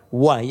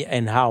why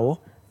and how,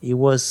 he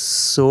was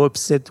so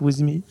upset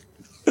with me.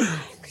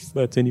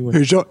 But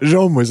anyway.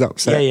 Jean was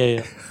upset?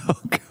 Yeah.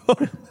 Oh,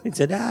 God. He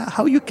said,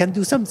 how you can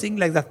do something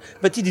like that?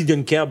 But he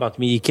didn't care about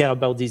me. He cared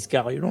about this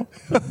car, you know.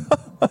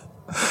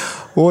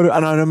 Well,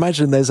 and I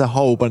imagine there's a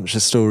whole bunch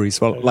of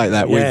stories like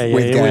that with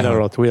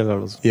Gerhard. We had a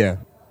lot. Yeah.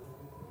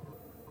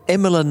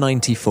 Imola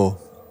 94.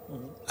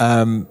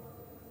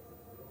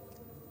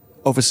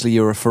 Obviously,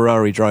 you're a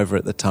Ferrari driver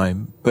at the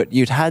time, but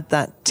you'd had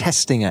that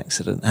testing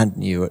accident,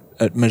 hadn't you,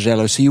 at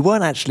Mugello? So you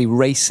weren't actually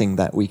racing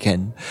that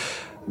weekend.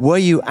 Were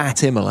you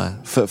at Imola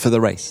for the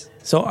race?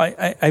 So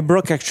I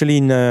broke actually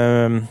in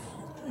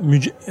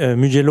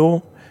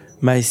Mugello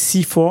my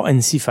C4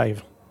 and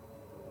C5.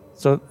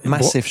 So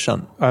massive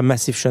shunt.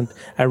 Massive shunt.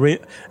 I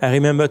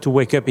remember to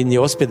wake up in the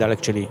hospital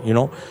actually, you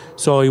know.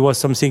 So it was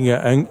something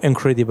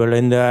incredible.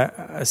 And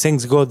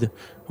thanks God, I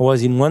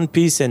was in one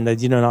piece and I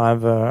didn't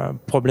have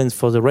problems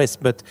for the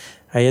rest. But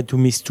I had to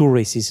miss 2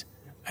 races,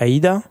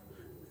 Aida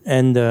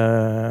and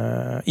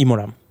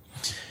Imola.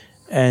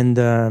 And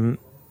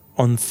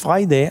on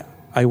Friday,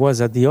 I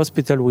was at the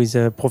hospital with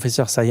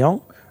Professor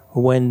Saillant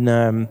when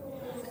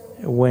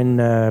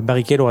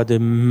Barrichello had a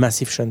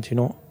massive shunt, you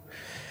know.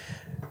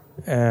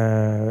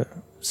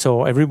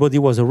 So everybody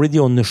was already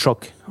on the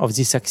shock of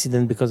this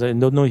accident because I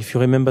don't know if you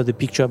remember the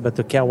picture, but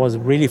the car was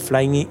really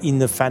flying in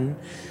the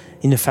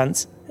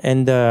fans,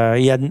 and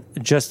he had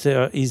just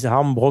his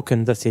arm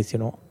broken. That's it, you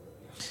know.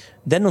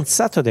 Then on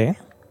Saturday,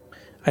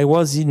 I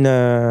was in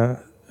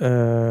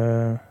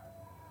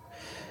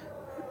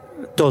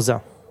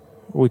Tosa,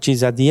 which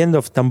is at the end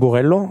of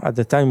Tamburello. At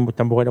the time,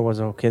 Tamburello was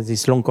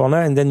this long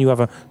corner, and then you have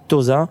a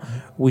Tosa,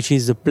 which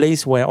is the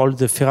place where all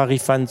the Ferrari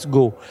fans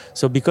go.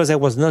 So because I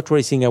was not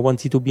racing, I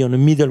wanted to be on the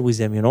middle with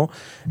them, you know.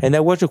 And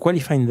I watched the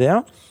qualifying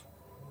there,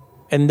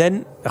 and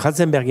then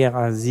Ratzenberger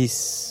has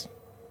this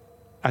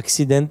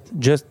accident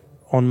just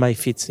on my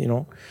feet, you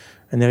know.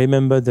 And I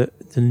remember the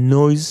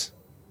noise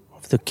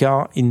of the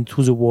car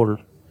into the wall.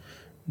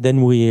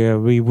 Then we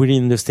really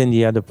understand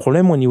he had a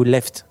problem when he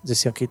left the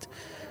circuit.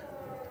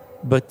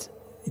 But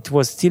it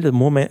was still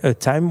a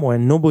time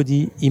when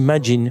nobody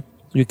imagined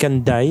you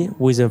can die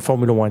with a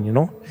Formula One, you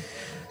know.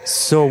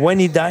 So when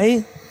he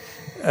died,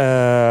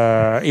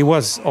 it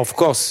was, of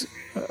course,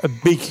 a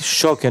big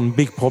shock and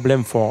big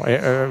problem for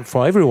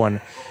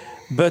everyone.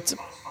 But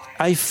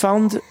I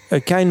found a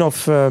kind of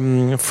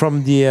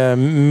from the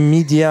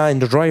media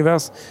and the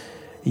drivers,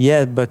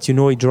 yeah, but you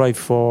know, he drive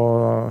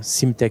for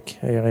Simtech.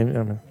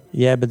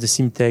 Yeah, but the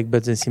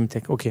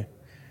Simtech. Okay.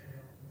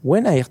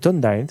 When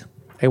Ayrton died,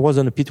 I was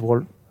on a pit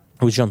wall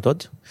with Jean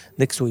Todt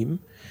next to him,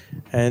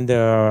 and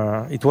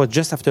it was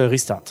just after a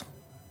restart.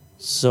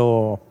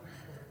 So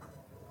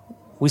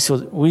we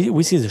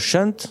see the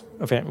shunt.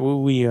 Okay,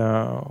 we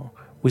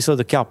saw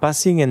the car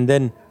passing, and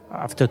then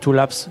after 2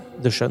 laps,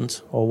 the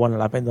shunt, or 1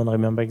 lap, I don't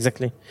remember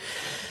exactly.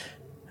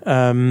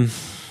 No.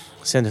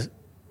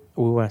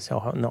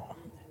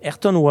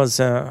 Ayrton was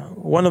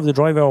one of the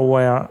drivers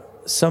where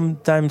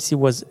sometimes he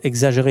was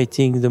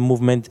exaggerating the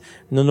movement.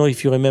 I don't know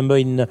if you remember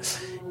in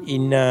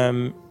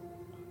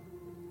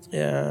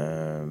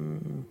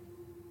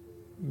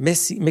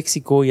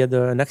Mexico, he had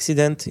an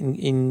accident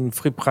in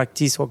free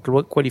practice or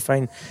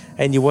qualifying,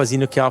 and he was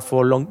in a car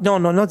for a long. No,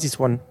 not this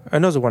one,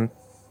 another one,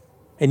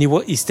 and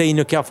he stayed in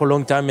a car for a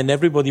long time, and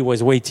everybody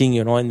was waiting,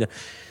 you know, and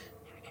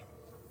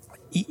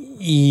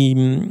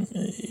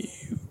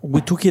we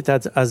took it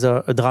as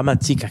a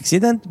dramatic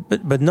accident,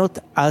 but not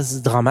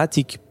as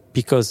dramatic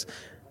because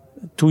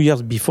 2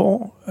 years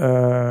before,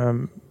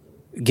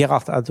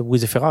 Gerhard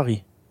with a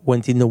Ferrari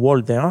went in the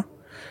wall there,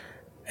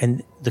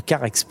 and the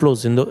car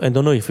exploded. And I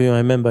don't know if you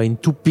remember, in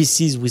 2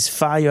 pieces with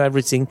fire,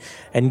 everything.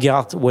 And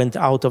Gerhard went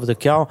out of the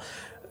car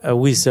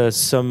with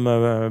some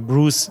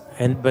bruise,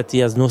 but he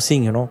has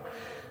nothing, you know.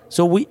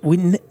 So we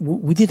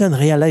didn't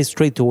realize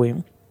straight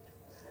away.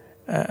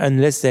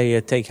 Unless they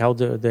take out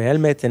the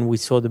helmet and we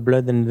saw the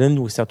blood, and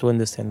then we start to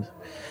understand.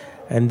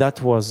 And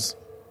that was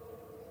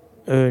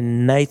a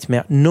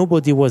nightmare.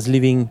 Nobody was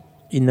living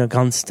in a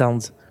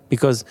grandstand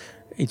because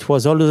it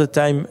was all the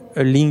time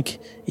a link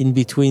in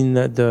between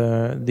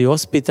the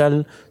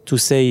hospital to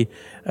say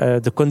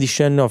the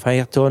condition of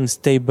Ayrton,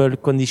 stable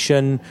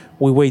condition,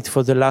 we wait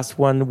for the last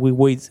one, we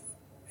wait.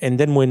 And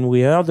then when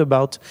we heard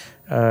about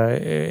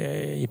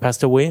he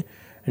passed away,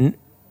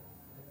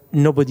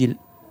 nobody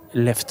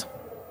left.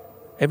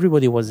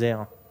 Everybody was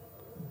there.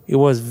 It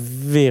was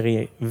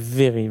very,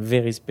 very,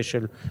 very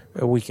special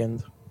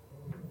weekend.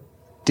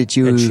 Did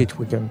you? A shit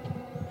weekend.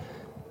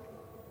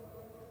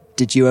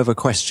 Did you ever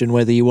question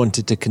whether you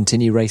wanted to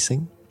continue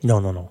racing?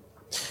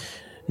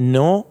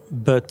 No,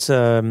 but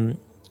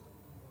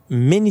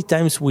many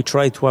times we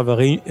try to have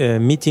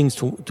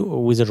meetings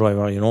with a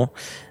driver, you know.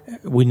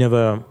 We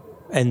never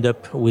end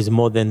up with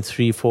more than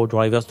 3-4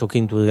 drivers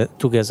talking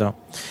together.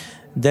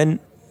 Then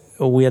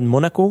we had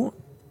Monaco,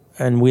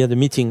 and we had a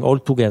meeting all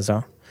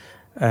together,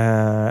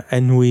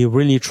 and we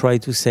really try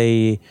to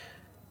say,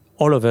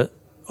 all of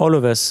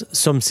us,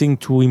 something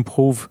to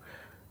improve,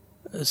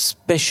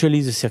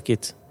 especially the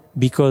circuit,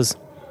 because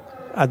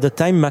at the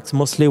time Max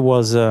Mosley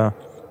was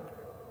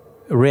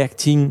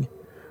reacting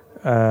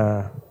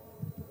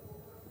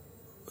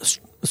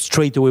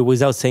straight away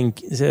without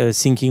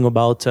thinking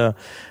about the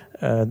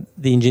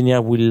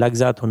engineer will like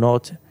that or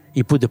not.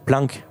 He put the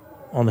plank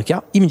on the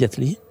car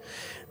immediately.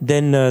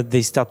 Then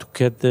they start to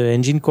cut the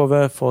engine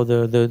cover for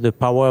the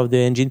power of the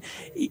engine.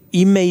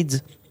 He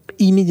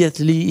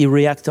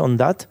react on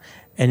that.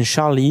 And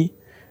Charlie,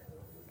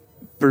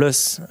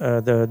 plus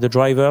the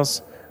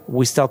drivers,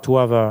 we start to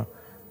have a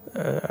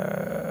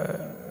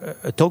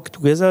talk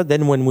together.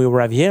 Then when we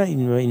arrive here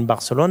in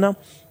Barcelona,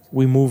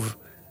 we move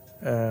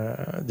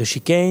the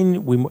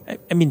chicane.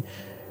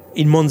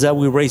 In Monza,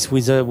 we race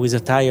with a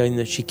tire in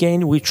the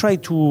chicane. We try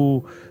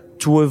to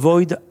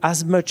avoid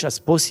as much as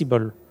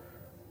possible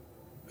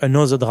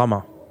another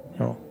drama. You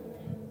know.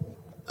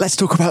 Let's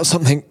talk about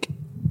something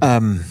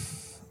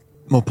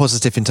more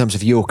positive in terms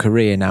of your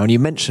career now. And you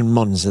mentioned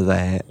Monza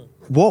there.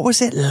 What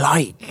was it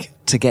like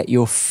to get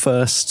your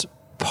first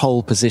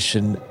pole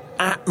position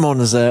at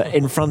Monza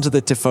in front of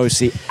the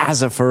Tifosi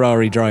as a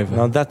Ferrari driver?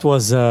 Now that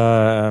was,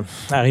 I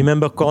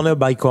remember corner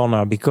by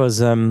corner, because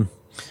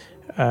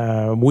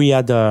we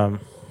had the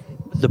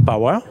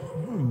power,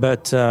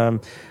 but I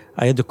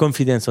had the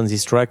confidence on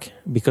this track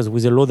because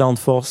with the low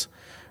downforce,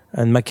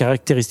 and my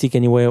characteristic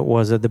anyway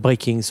was the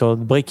braking. So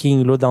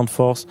braking, low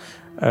downforce,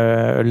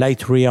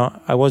 light rear,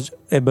 I was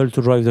able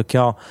to drive the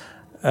car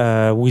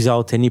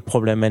without any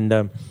problem.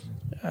 And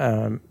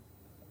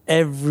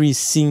every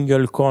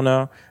single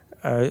corner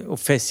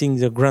facing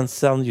the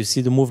grandstand, you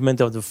see the movement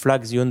of the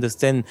flags, you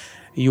understand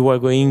you are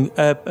going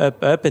up,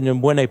 and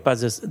then when I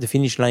passed the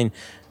finish line,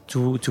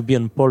 to be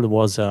on pole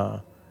was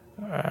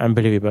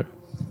unbelievable.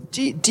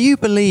 Do you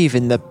believe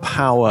in the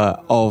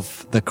power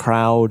of the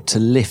crowd to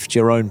lift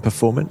your own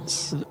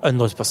performance?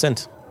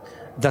 100%.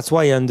 That's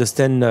why I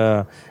understand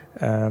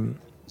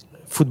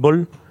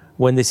football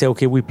when they say,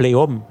 okay, we play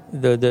home.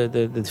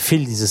 The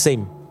field is the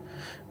same,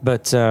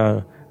 but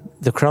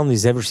the crowd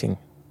is everything.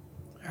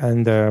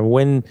 And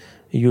when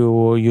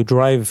you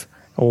drive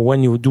or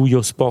when you do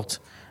your sport,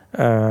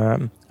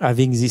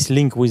 having this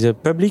link with the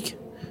public,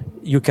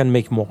 you can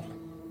make more.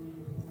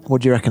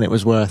 What do you reckon it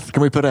was worth?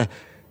 Can we put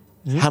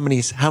how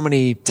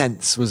many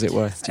tenths was it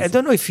worth? I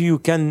don't know if you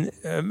can.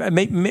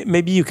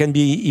 Maybe you can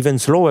be even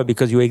slower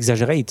because you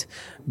exaggerate,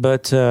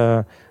 but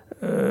not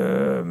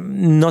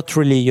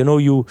really. You know,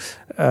 you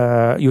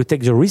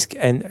take the risk,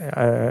 and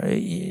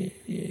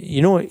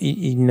you know,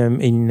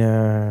 in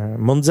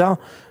Monza,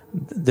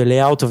 the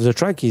layout of the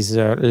track is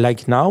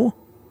like now,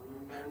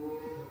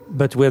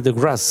 but with the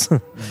grass.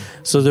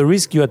 So the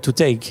risk you had to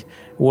take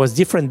was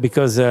different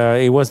because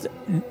it was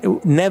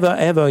never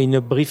ever in a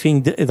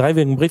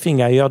driving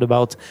briefing I heard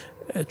about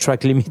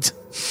track limit.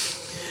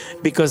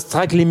 Because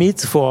track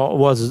limit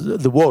was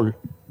the wall,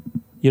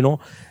 you know,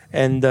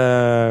 and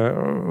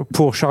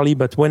poor Charlie.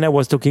 But when I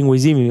was talking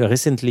with him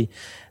recently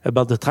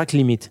about the track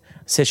limit,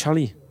 I said,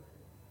 Charlie,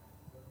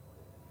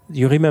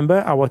 you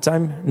remember our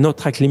time? No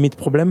track limit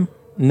problem.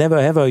 Never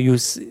ever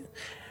use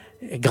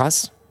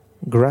grass.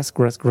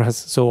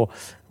 So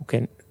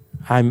okay,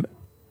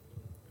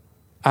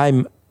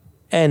 I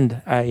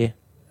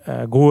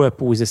grew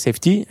up with a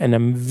safety, and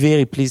I'm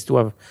very pleased to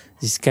have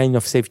this kind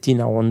of safety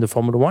now on the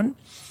Formula One.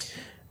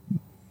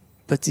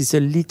 But it's a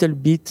little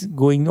bit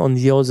going on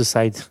the other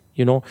side,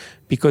 you know,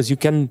 because you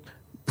can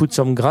put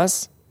some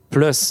grass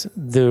plus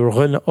the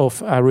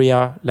run-off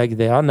area like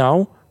they are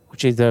now,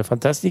 which is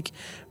fantastic,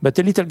 but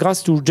a little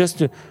grass to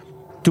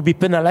be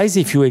penalized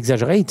if you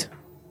exaggerate.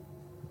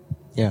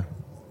 Yeah.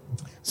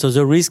 So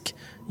the risk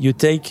you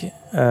take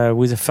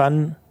with a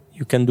fan,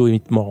 you can do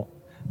it more.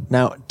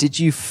 Now, did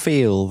you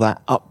feel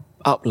that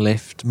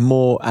uplift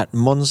more at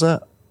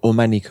Monza or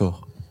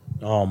Manicourt?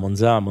 Oh,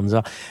 Monza.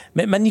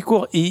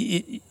 Manicourt,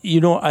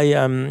 you know,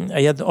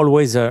 I had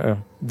always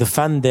the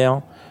fan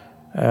there,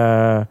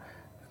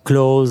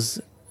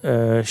 close,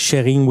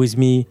 sharing with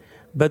me.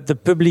 But the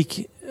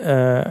public,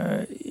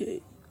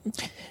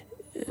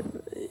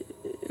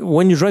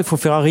 when you drive for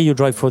Ferrari, you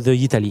drive for the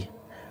Italy.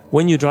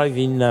 When you drive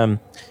in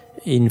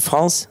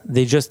France,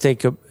 they just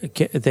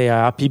they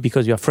are happy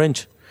because you are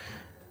French.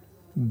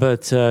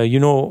 But, you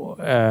know,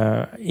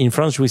 in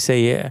France, we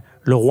say,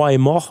 le roi est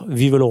mort,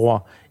 vive le roi.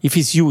 If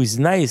it's you, it's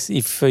nice.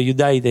 If you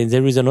die, then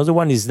there is another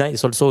one, it's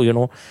nice also, you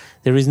know.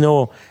 There is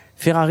no...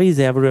 Ferrari,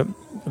 they have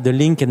the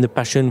link and the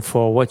passion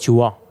for what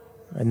you are.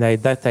 And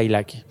that I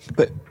like.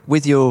 But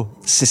with your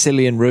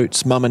Sicilian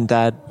roots, mum and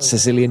dad,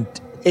 Sicilian,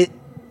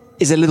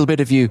 is a little bit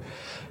of you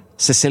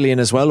Sicilian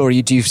as well, or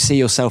do you see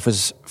yourself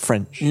as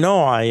French?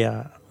 No,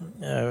 I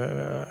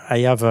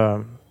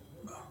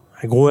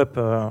grew up...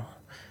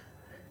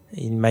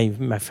 in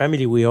my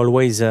family, we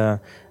always had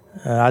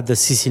the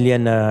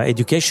Sicilian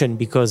education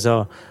because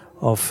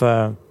of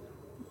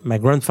my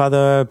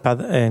grandfather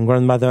and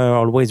grandmother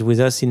always with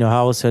us in the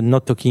house and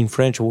not talking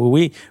French.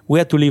 We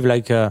had to live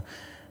like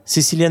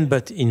Sicilian,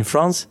 but in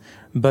France.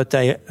 But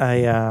I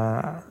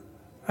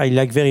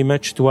like very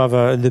much to have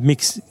the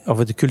mix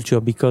of the culture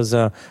because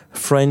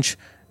French,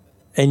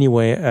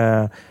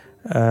 anyway,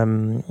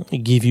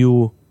 give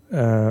you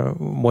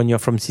when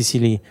you're from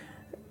Sicily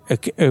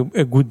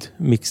a good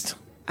mix.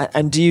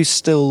 And do you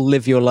still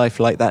live your life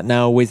like that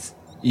now with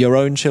your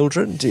own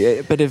children?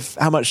 A bit of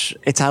how much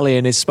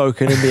Italian is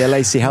spoken in the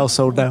Alesi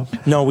household now?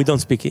 No, we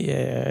don't speak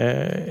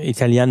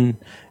Italian.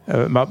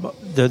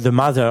 The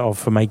mother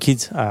of my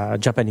kids are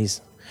Japanese.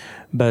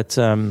 But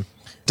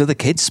do the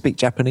kids speak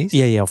Japanese?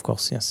 Yeah, of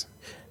course, yes.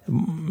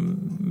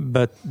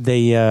 But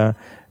they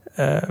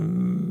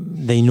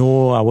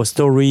know our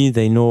story.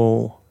 They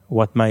know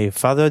what my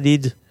father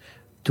did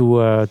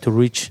to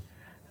reach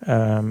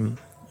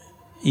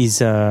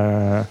his,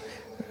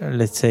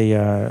 let's say,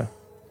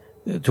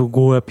 to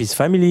grow up his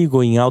family.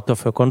 Going out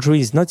of a country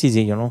is not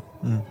easy, you know.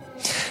 Mm.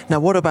 Now,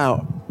 what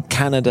about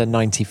Canada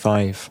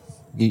 95?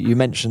 You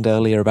mentioned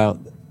earlier about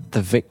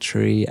the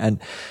victory, and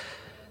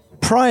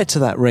prior to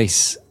that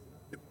race,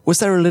 was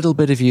there a little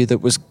bit of you that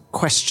was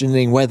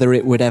questioning whether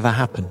it would ever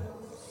happen?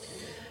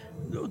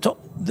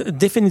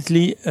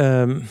 Definitely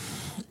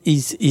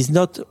is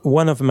not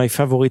one of my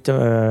favorite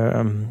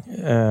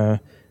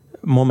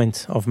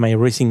moments of my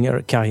racing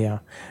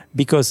career,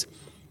 because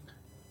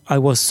I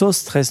was so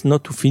stressed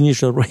not to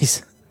finish the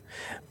race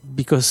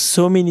because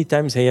so many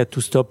times I had to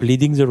stop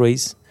leading the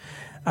race,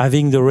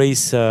 having the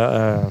race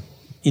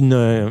in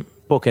a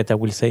pocket, I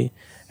will say,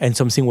 and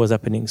something was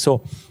happening.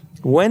 So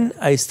when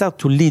I start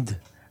to lead,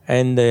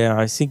 and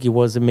I think it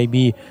was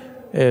maybe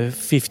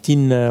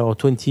 15 or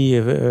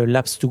 20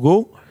 laps to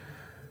go,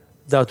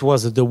 that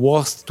was the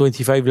worst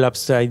 25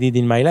 laps I did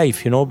in my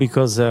life, you know,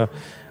 because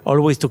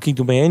always talking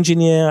to my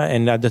engineer,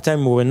 and at the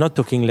time we were not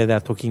talking like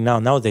that, talking now.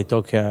 Now they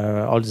talk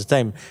all the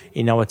time.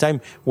 In our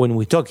time, when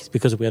we talk, it's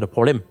because we had a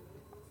problem.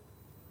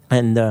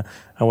 And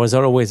I was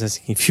always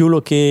asking, fuel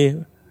okay,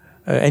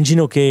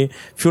 engine okay,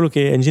 fuel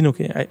okay, engine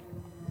okay.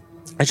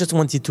 I just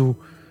wanted to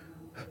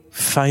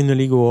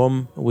finally go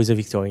home with a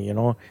victory, you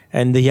know.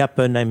 And it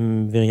happened.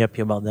 I'm very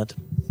happy about that.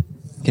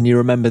 Can you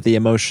remember the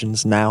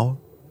emotions now?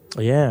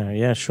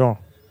 Yeah, sure.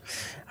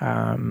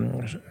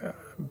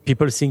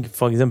 People think,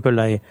 for example,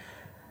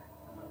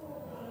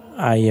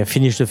 I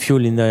finished the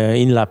fuel in the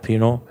in-lap, you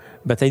know,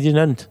 but I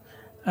didn't.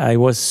 I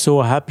was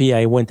so happy.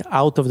 I went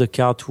out of the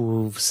car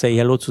to say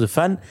hello to the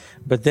fan.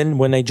 But then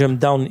when I jumped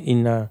down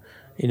in a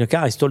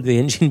car, I stalled the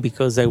engine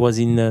because I was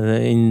in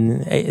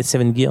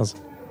 7 gears.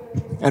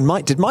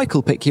 And did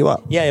Michael pick you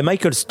up? Yeah,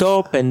 Michael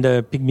stopped and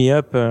picked me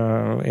up,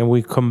 and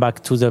we come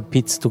back to the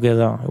pits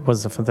together. It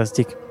was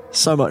fantastic.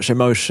 So much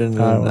emotion. It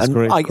was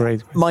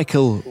great.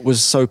 Michael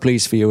was so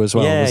pleased for you as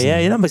well.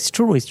 Yeah, but it's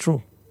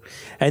true.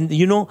 And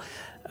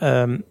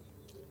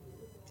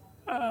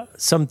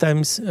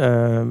sometimes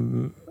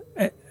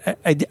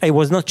I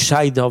was not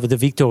shy of the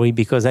victory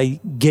because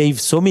I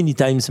gave so many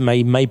times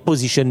my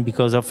position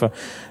because of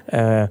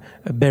a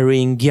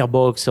bearing,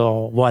 gearbox,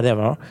 or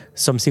whatever.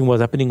 Something was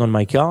happening on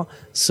my car,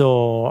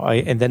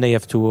 and then I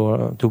have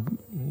to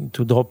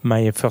drop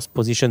my first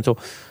position. So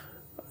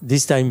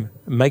this time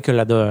Michael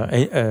had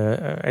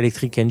a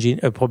electric engine,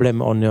 a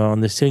problem on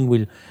the steering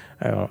wheel.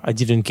 I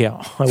didn't care.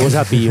 I was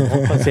happy.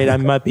 I said,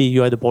 I'm happy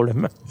you had a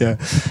problem. Yeah.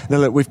 Now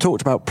look, we've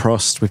talked about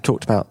Prost, we've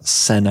talked about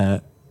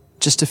Senna.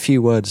 Just a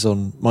few words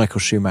on Michael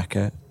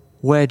Schumacher.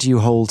 Where do you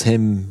hold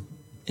him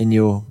in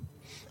your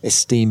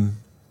esteem?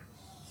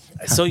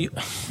 So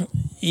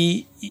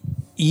he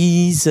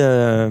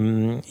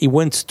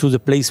went to the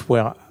place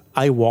where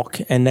I work,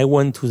 and I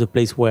went to the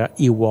place where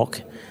he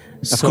worked.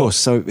 Of course.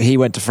 So he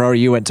went to Ferrari,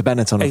 you went to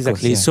Benetton.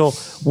 Exactly. Of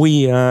course,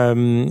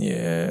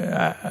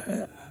 yeah.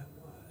 So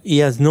he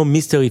has no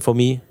mystery for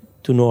me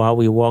to know how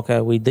he work.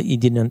 He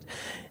didn't.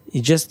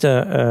 It just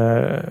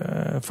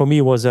for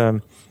me was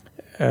a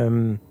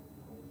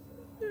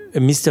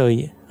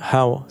mystery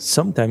how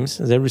sometimes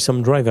there is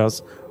some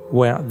drivers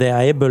where they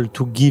are able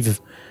to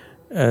give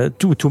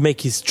to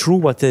make it true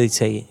what they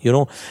say.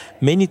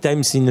 Many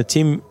times in the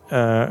team,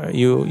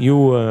 you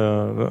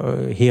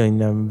here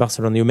in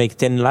Barcelona, you make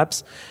 10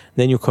 laps,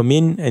 then you come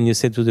in and you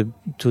say to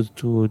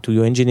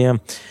your engineer,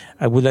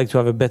 I would like to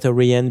have a better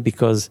rear end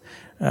because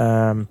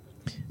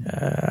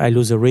I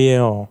lose a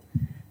rear. Or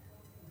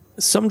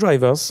some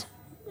drivers,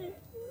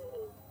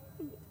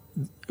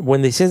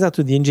 when they say that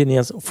to the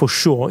engineers, for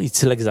sure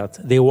it's like that.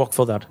 They work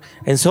for that,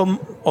 and some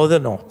other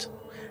not.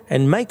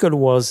 And Michael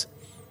was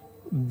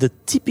the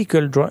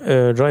typical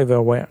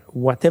driver where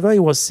whatever he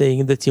was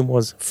saying, the team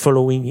was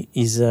following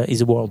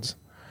his words,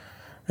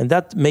 and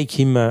that make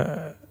him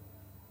a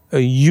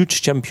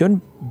huge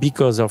champion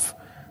because of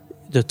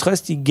the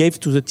trust he gave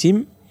to the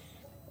team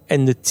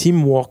and the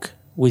teamwork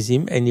with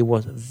him. And he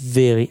was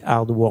very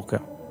hard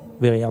worker.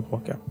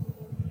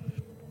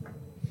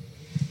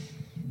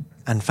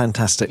 And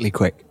fantastically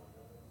quick.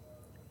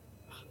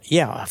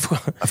 Yeah,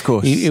 of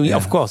course.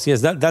 Of course,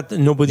 yes. That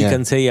nobody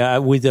can say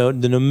with the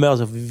numbers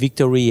of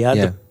victory he had,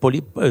 the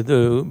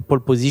pole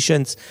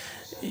positions,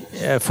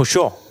 for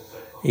sure.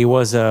 He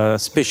was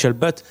special.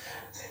 But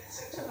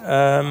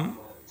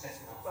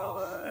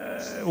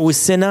with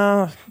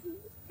Senna,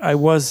 I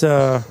was...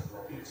 I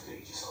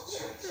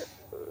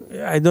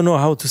don't know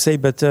how to say,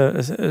 but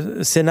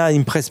Senna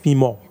impressed me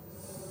more.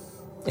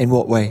 In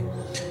what way?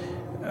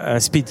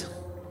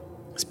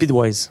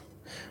 Speed-wise.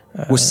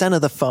 Was Senna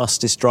the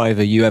fastest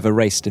driver you ever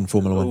raced in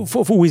Formula 1?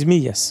 With me,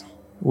 yes.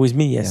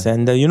 Yeah.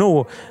 And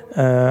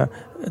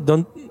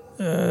don't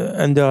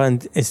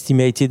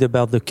underestimate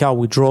about the car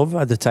we drove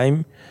at the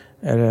time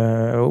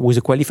with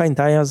the qualifying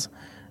tires.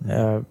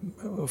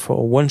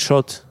 For one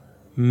shot,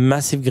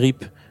 massive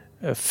grip,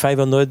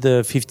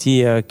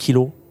 550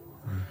 kilo.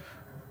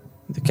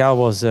 The car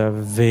was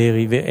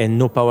very, very, and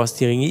no power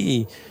steering.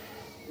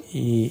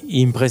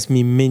 He impressed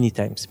me many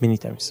times.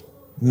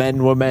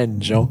 Men were men,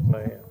 Jean. Oh,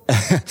 yeah.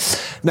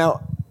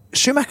 Now,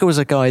 Schumacher was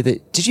a guy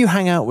that... Did you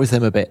hang out with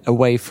him a bit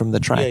away from the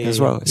track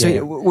as well? Yeah,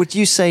 so would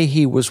you say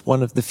he was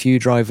one of the few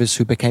drivers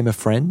who became a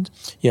friend?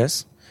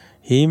 Yes.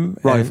 Him.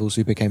 Rivals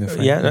who became a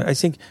friend. Yeah, I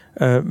think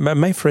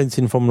my friends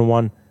in Formula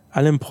 1,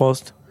 Alain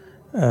Prost,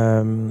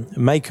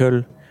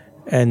 Michael,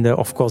 and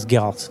of course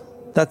Gerhard.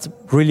 That's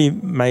really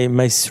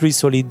my three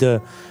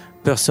solid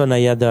person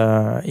I had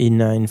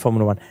in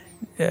Formula 1.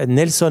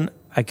 Nelson,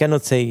 I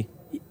cannot say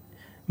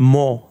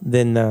more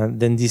than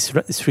these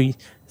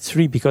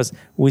three because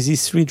with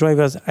these three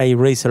drivers I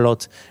race a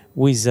lot.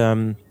 With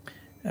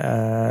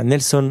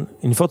Nelson,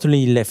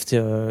 unfortunately, he left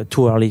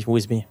too early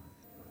with me.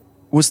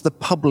 Was the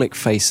public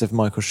face of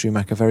Michael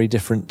Schumacher very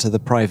different to the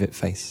private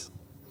face?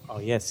 Oh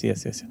yes.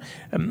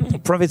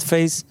 Private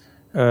face,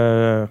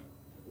 a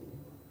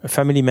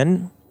family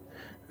man.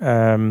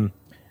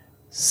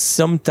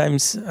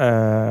 Sometimes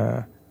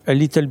a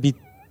little bit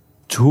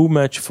too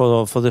much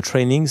for the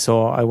training.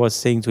 So I was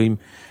saying to him,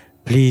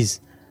 please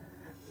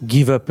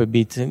give up a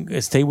bit,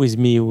 stay with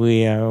me.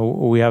 We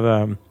have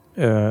a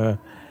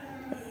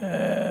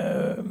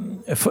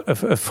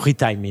free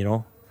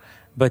time,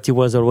 But he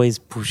was always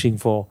pushing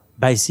for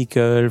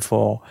bicycle,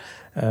 for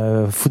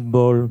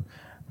football.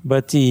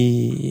 But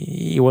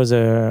he was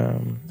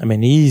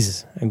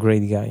he's a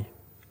great guy.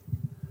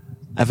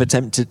 Ever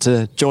tempted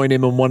to join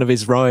him on one of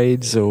his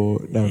rides or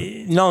no?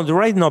 No, the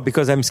ride not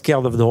because I'm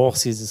scared of the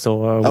horses.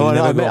 So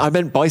I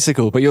meant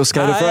bicycle, but you're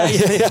scared of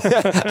rides.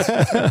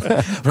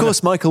 Of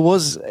course, Michael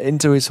was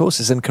into his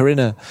horses, and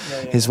Corinna,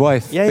 his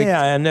wife.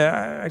 And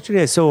actually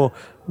I saw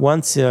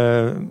once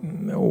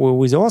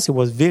with the horse, it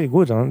was very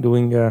good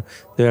doing the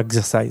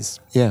exercise.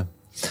 Yeah.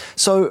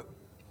 So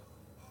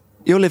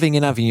you're living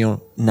in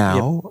Avignon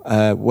now,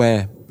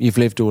 where you've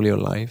lived all your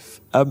life.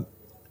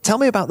 Tell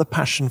me about the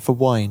passion for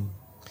wine.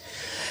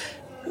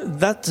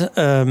 That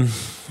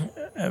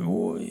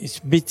is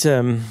a bit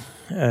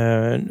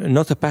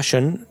not a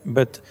passion,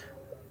 but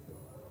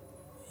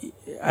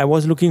I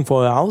was looking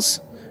for a house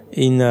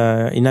in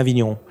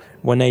Avignon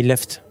when I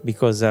left,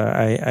 because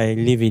I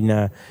live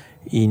in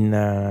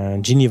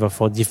Geneva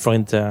for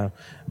different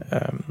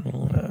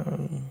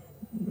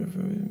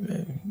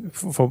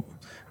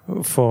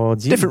for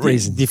different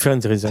reasons.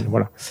 Different reasons.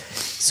 Voilà.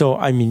 So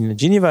I'm in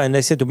Geneva, and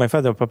I said to my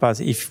father, Papa,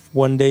 if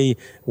one day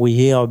we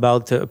hear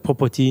about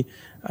property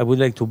I would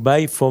like to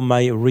buy for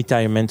my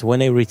retirement,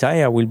 when I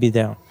retire, I will be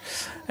there.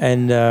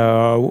 And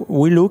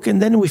we look, and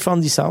then we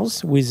found this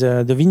house with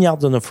the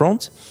vineyard on the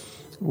front.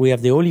 We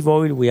have the olive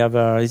oil. We have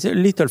it's a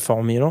little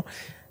farm,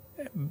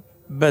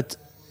 But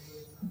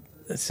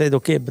I said,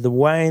 okay, but the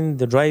wine,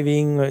 the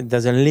driving, it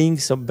doesn't link.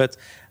 So, but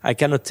I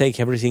cannot take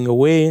everything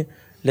away.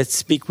 Let's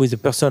speak with the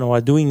person who are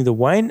doing the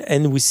wine,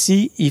 and we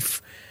see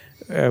if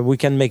we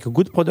can make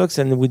good products.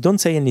 And we don't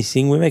say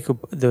anything. We make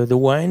the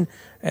wine,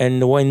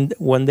 and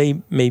one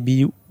day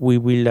maybe we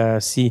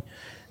will see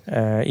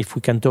if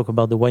we can talk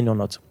about the wine or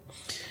not.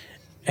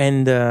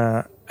 And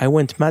I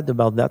went mad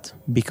about that,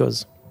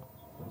 because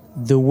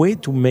the way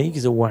to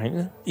make the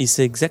wine is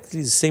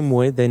exactly the same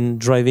way than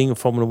driving a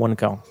Formula 1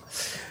 car.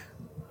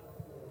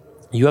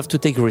 You have to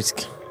take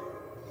risk.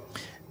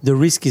 The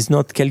risk is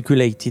not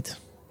calculated.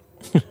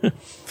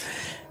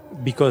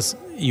 Because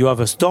you have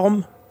a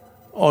storm,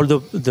 all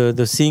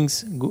the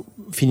things go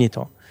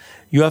finito.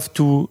 You have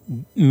to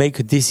make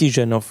a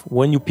decision of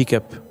when you pick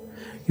up.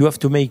 You have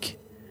to make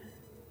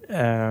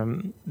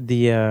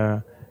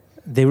there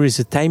is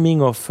a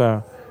timing of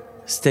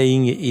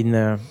staying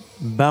in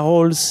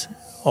barrels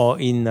or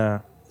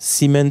in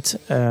cement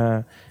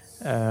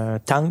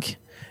tank.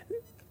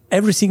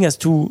 Everything has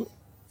to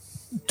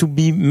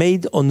be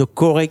made on the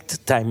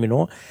correct time,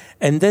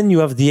 And then you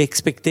have the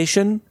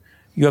expectation.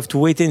 You have to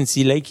wait and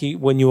see, like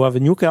when you have a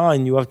new car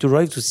and you have to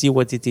drive to see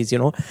what it is,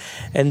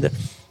 And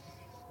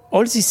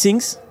all these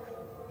things,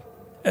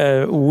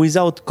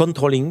 without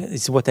controlling,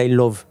 is what I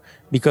love.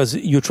 Because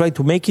you try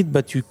to make it,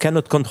 but you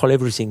cannot control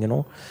everything,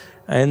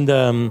 And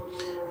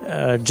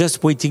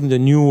just waiting the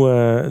new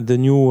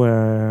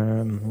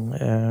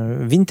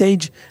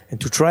vintage,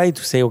 and to try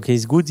to say, okay,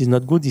 it's good, it's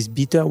not good, it's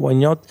bitter, why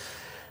not?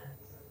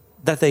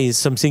 That is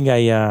something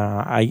I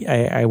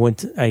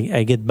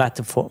get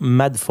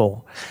mad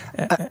for.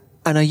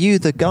 And are you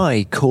the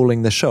guy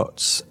calling the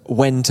shots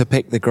when to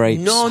pick the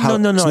grapes? No.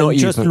 I'm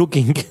just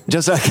looking.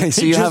 Just okay.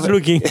 So you just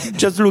looking,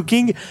 just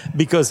looking,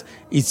 because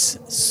it's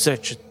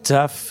such a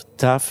tough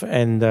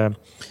and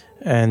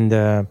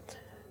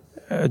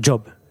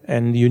job,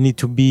 and you need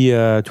to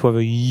have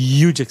a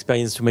huge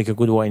experience to make a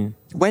good wine.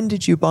 When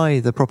did you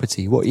buy the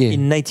property? What year?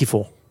 In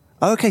 '94.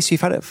 Oh, okay, so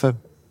you've had it for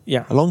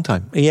a long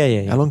time.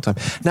 Yeah. A long time.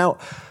 Now,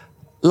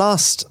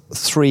 last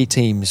three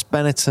teams: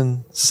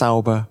 Benetton,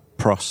 Sauber,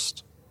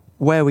 Prost.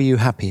 Where were you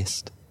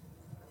happiest?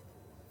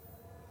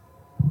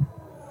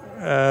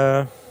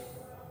 And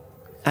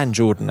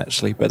Jordan,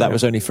 actually, but that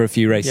was only for a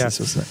few races,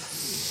 wasn't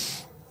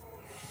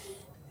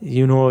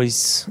it?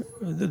 It's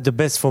the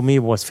best for me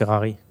was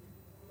Ferrari.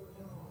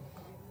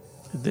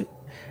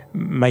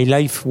 My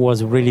life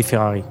was really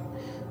Ferrari.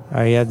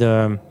 I had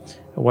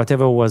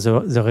whatever was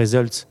the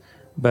result,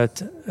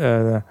 but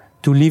to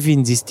live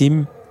in this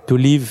team, to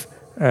live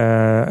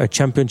a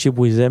championship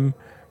with them,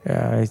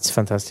 it's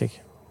fantastic.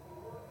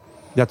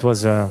 That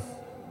was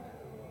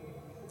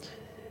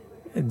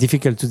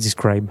difficult to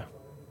describe.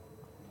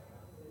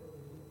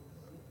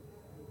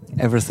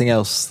 Everything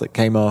else that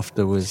came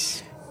after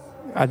was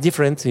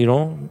different,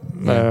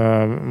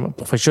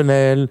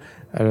 professional,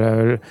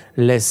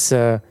 less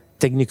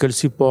technical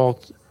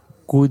support,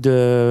 good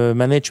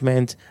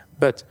management,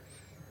 but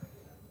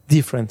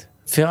different.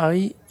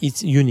 Ferrari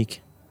is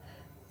unique.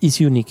 It's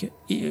unique.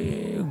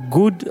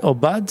 Good or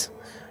bad,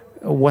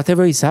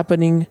 whatever is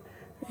happening,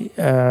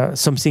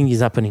 something is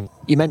happening.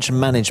 You mentioned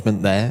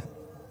management there.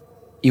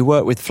 You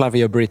worked with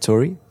Flavio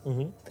Briatore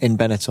in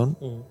Benetton.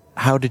 Mm-hmm.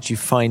 How did you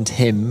find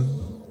him,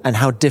 and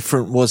how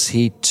different was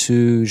he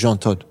to Jean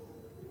Todt?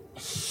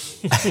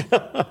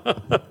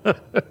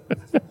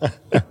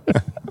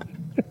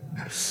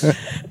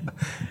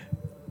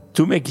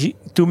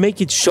 To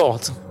make it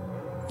short,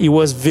 it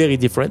was very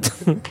different.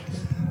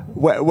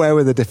 Where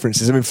were the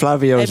differences? I mean,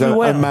 Flavio is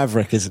a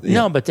maverick, isn't he?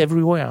 No, but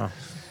everywhere.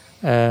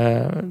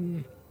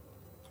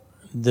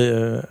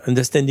 The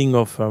understanding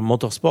of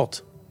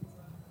motorsport.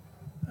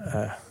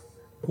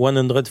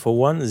 100 for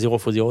 1, 0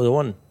 for the other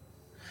one.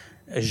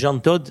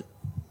 Jean Todt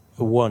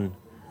won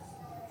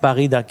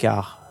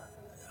Paris-Dakar,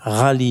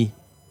 Rally,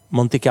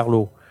 Monte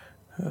Carlo,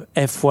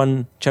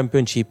 F1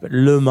 Championship,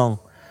 Le Mans.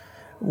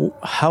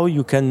 How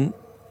you can,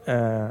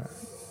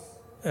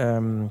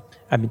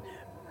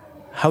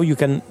 how you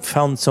can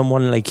find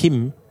someone like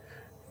him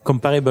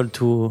comparable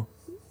to,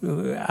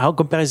 how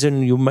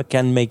comparison you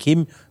can make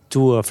him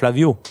to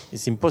Flavio.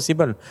 It's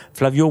impossible.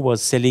 Flavio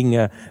was selling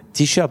a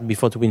T-shirt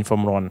before to win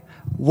Formula One.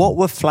 What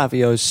were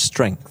Flavio's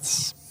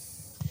strengths?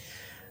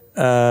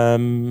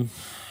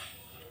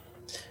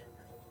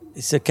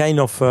 It's a kind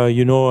of,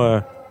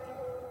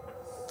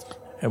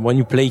 when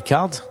you play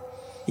card,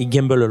 he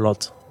gamble a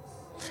lot.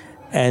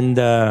 And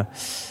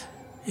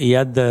he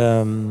had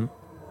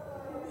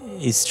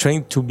his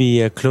strength to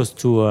be close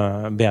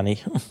to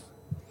Bernie.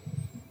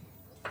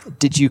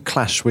 Did you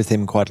clash with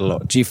him quite a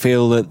lot? Do you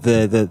feel that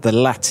the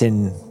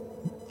Latin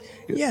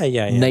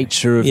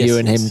nature of you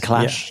and him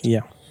clashed?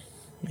 Yeah.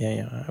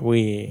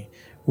 We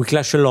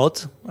clashed a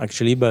lot,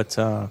 actually, but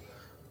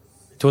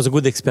it was a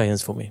good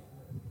experience for me.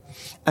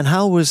 And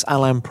how was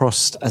Alain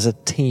Prost as a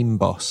team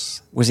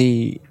boss?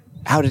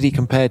 How did he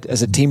compare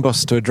as a team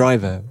boss to a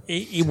driver?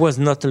 He was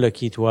not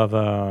lucky to have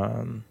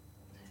a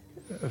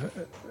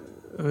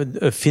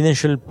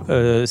financial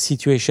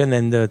situation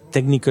and a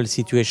technical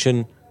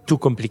situation too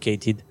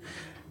complicated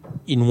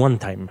in one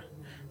time.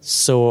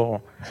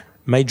 So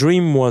my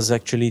dream was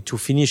actually to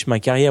finish my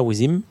career with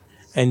him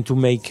and to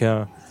make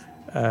a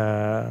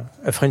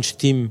French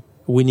team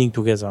winning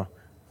together.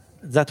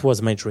 That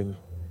was my dream.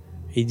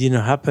 It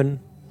didn't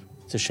happen.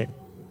 It's a shame.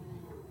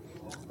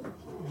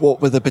 What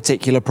were the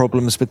particular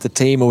problems with the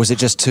team, or was it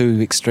just too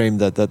extreme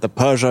that the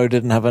Peugeot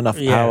didn't have enough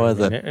power?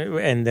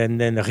 And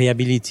then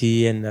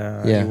reliability, and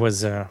it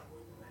was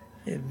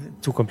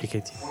too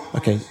complicated.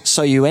 Okay,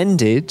 so you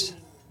ended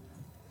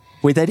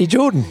with Eddie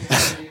Jordan,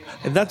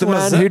 the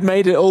man who'd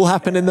made it all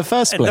happen in the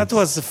first place. That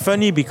was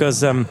funny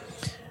because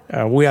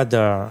we had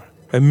a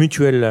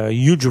mutual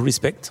huge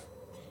respect.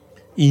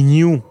 He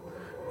knew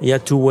he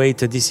had to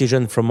wait a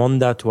decision from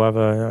Honda to have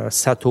a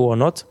Sato or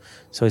not.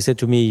 So he said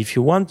to me, if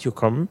you want, you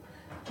come.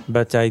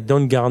 But I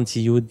don't guarantee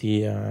you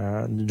the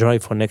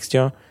drive for next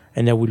year,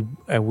 and I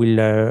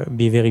will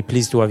be very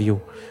pleased to have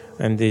you.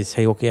 And they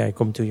say, okay, I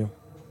come to you.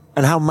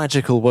 And how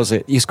magical was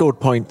it? You scored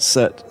points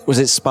was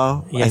it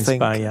Spa? Yeah, I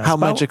think. Spa, yeah. How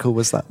magical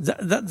was that?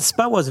 The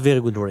Spa was a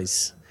very good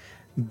race,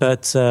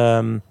 but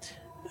I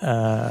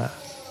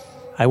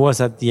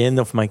was at the end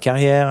of my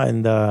career,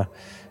 and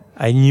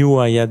I knew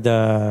I had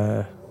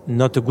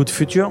not a good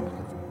future,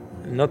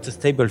 not a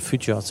stable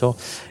future. So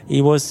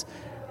it was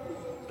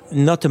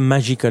not a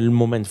magical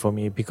moment for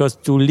me, because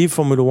to leave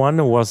Formula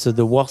One was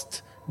the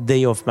worst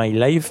day of my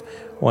life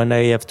when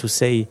I have to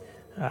say,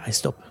 I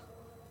stop.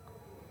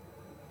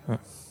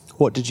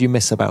 What did you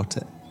miss about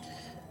it?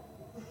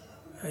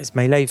 It's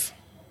my life.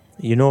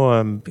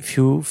 A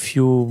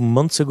few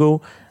months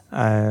ago,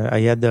 I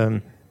had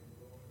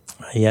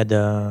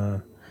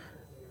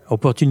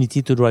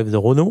opportunity to drive the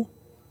Renault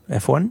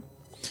F1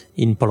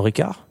 in Paul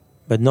Ricard,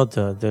 but not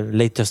the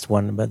latest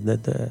one, but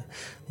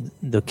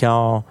the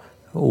car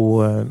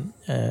who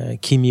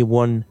Kimi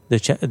won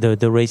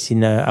the race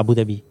in Abu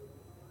Dhabi.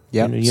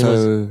 Yeah,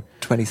 so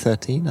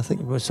 2013, I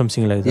think.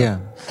 Something like that. Yeah.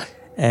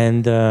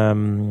 And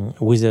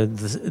with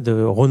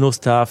the Renault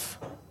staff,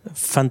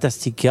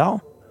 fantastic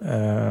car.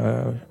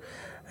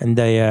 And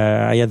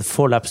I had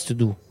 4 laps to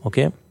do,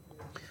 okay?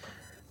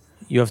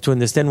 You have to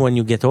understand, when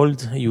you get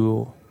old,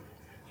 you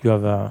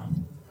have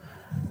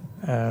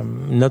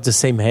not the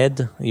same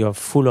head. You are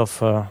full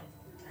of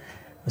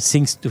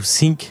things to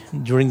think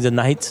during the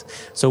night.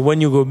 So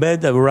when you go to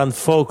bed around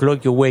 4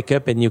 o'clock, you wake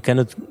up and you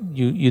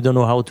don't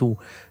know how to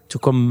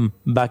come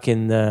back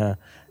and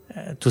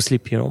to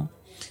sleep,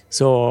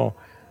 So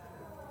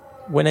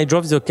when I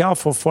drove the car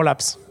for 4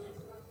 laps,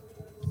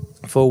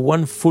 for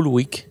 1 full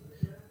week,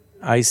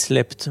 I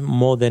slept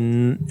more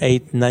than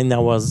 8-9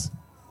 hours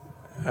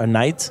a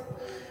night,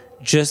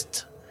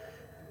 just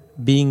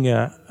being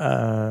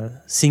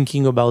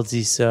thinking about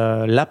these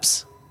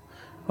laps,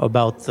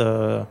 about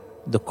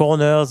the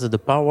corners, the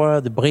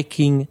power, the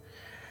braking.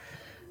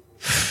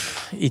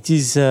 It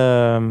is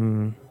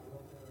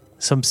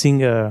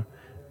something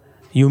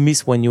you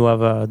miss when you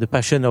have the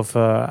passion of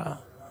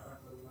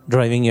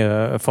driving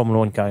a Formula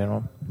One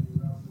car,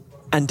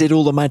 And did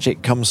all the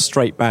magic come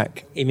straight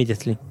back?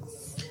 Immediately,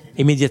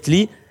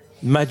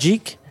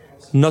 magic,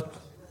 not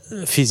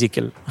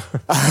physical.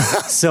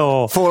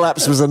 So 4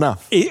 laps was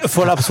enough.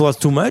 4 laps was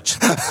too much.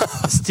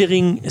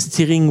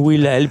 Steering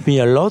wheel helped me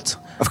a lot.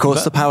 Of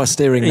course, the power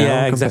steering now.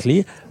 Yeah,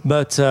 exactly.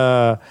 But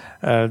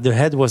the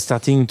head was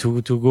starting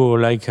to go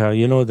like,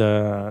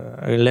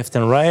 the left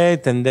and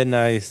right. And then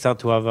I start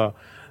to have a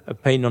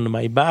pain on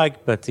my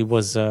back. But it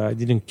was, I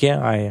didn't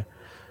care.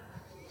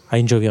 I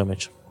enjoy very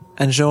much.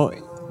 And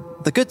Jean,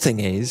 the good thing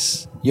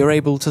is you're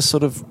able to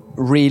sort of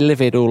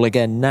relive it all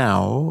again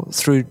now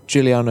through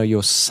Giuliano,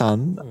 your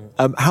son.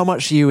 How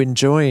much are you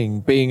enjoying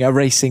being a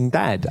racing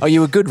dad? Are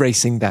you a good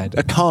racing dad?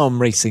 A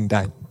calm racing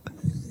dad?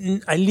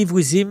 I live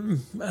with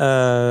him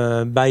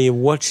by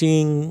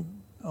watching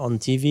on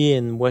TV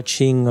and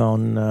watching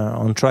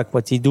on track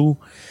what he do.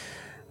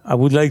 I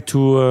would like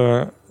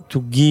to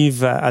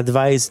give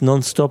advice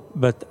non-stop,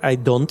 but I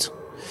don't.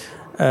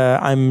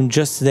 I'm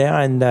just there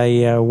and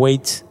I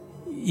wait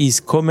his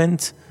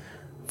comment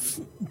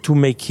to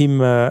make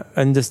him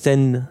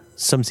understand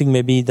something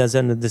maybe he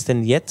doesn't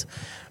understand yet.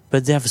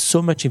 But they have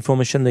so much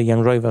information, the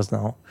young drivers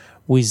now,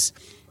 with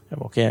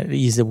Okay,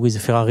 he's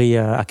with Ferrari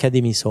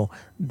Academy, so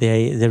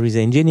there is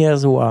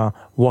engineers who are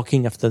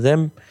working after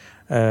them.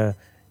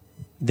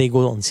 They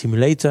go on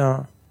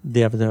simulator.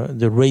 They have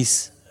the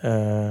race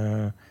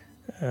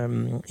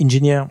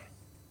engineer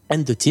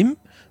and the team.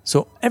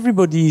 So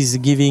everybody is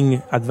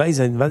giving advice.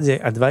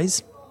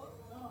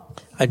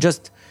 I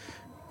just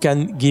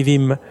can give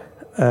him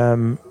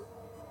a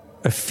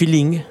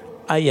feeling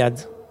I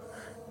had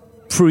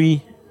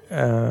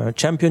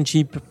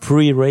pre-championship,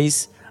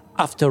 pre-race,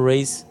 after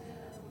race,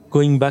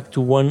 going back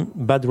to one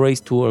bad race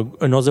to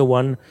another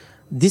one.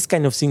 This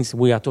kind of things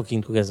we are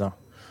talking together.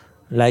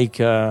 Like,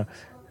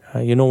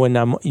 when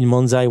I'm in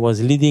Monza, I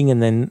was leading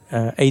and then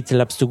 8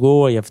 laps to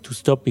go. I have to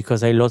stop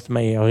because I lost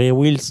my rear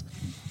wheels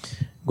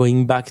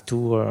going back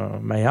to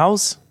my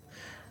house.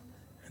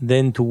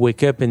 Then to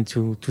wake up and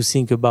to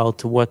think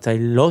about what I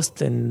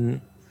lost.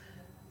 And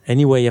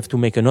anyway, you have to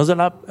make another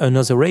lap,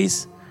 another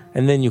race.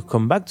 And then you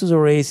come back to the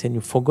race and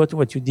you forgot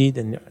what you did.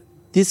 And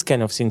this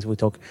kind of things we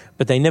talk.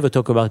 But I never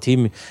talk about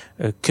him,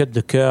 cut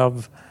the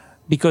curve.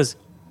 Because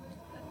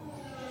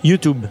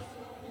YouTube,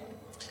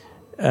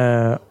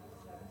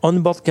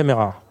 onboard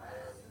camera,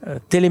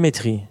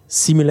 telemetry,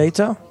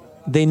 simulator,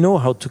 they know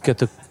how to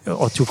cut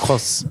or to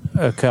cross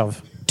a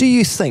curve. Do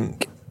you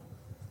think,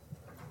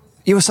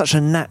 you were such a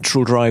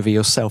natural driver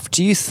yourself,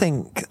 do you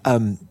think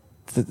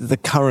the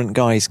current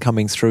guys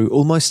coming through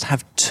almost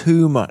have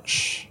too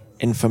much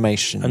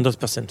information?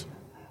 100%.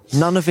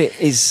 None of it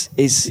is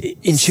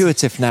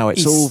intuitive now.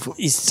 It's all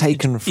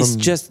taken from... It's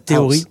just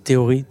theory.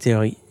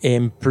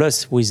 And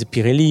plus with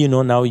Pirelli,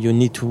 now you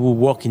need to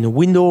work in a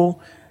window.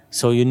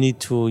 So you need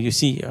to,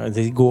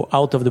 they go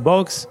out of the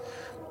box,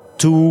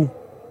 2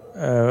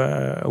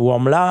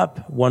 warm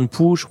lap, 1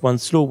 push, 1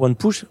 slow, 1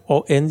 push,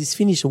 and it's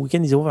finished. The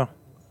weekend is over.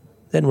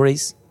 Then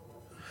race.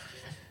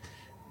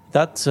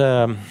 That's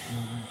not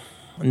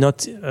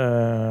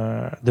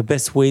the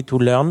best way to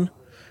learn.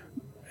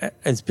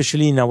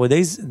 Especially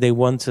nowadays, they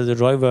want the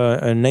driver,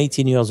 an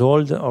 18 years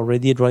old,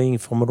 already driving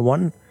Formula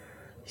 1.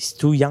 He's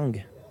too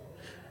young.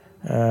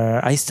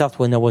 I start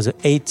when I was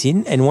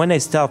 18, and when I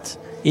start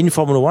in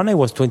Formula 1, I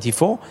was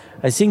 24.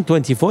 I think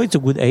 24 is a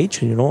good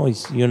age,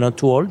 you're not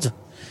too old.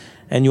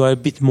 And you are a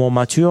bit more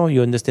mature,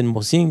 you understand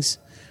more things.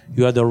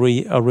 You had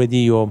already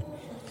your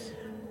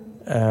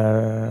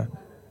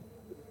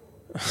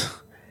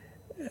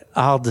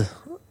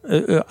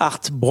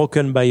heart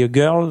broken by a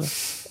girl,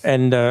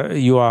 and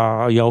you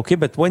are okay.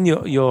 But when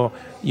your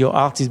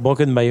heart is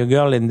broken by a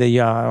girl and they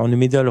are on the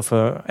middle of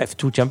a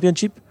F2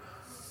 championship,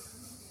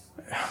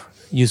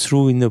 you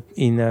threw in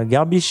a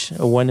garbage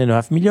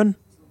 1.5 million.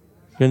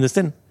 You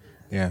understand?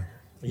 Yeah.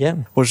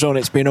 Yeah. Well, Jean,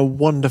 it's been a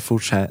wonderful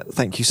chat.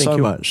 Thank you so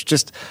much.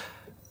 Just,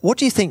 what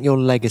do you think your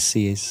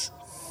legacy is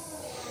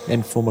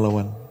in Formula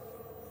 1?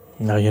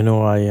 Now,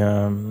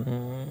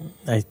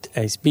 I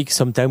speak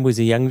sometimes with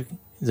the young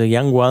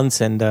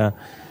ones, and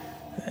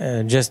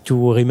just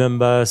to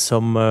remember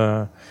some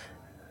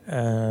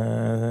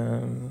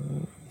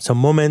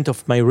moment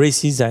of my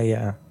races,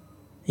 it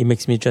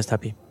makes me just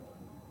happy.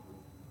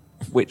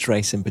 Which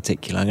race in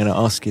particular? I'm going to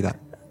ask you that.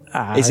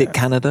 Is it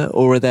Canada,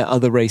 or are there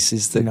other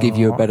races that give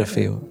you a better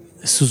feel?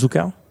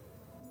 Suzuka.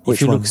 Which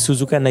if you one? Look,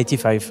 Suzuka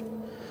 95.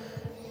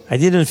 I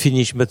didn't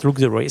finish, but look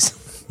the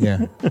race.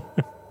 Yeah.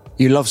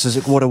 You love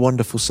Suzuka. What a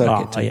wonderful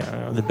circuit.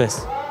 Yeah, the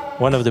best.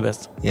 One of the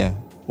best. Yeah.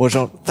 Well,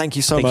 Jean, thank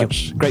you so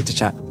much. Great to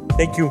chat.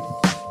 Thank you.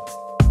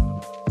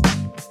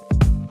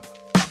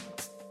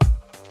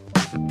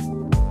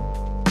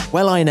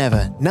 Well, I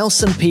never.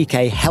 Nelson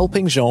Piquet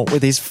helping Jean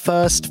with his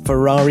first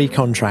Ferrari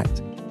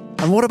contract.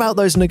 And what about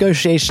those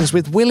negotiations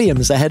with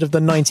Williams ahead of the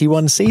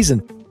 91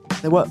 season?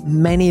 There were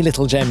many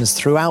little gems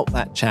throughout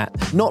that chat,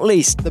 not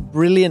least the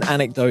brilliant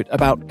anecdote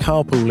about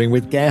carpooling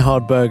with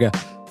Gerhard Berger.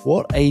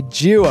 What a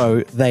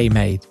duo they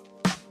made.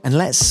 And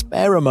let's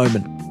spare a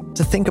moment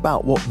to think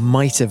about what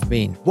might have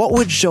been. What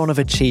would Jean have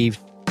achieved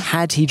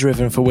had he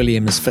driven for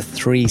Williams for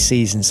 3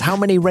 seasons? How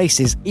many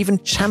races,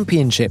 even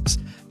championships,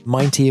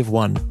 might he have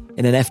won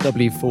in an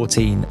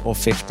FW14 or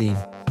 15?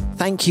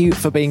 Thank you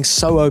for being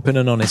so open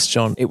and honest,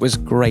 Jean. It was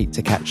great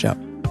to catch up.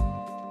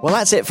 Well,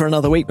 that's it for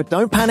another week, but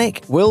don't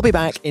panic. We'll be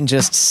back in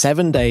just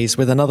 7 days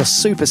with another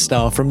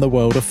superstar from the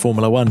world of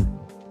Formula 1.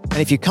 And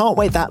if you can't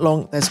wait that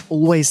long, there's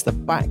always the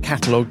back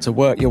catalogue to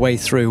work your way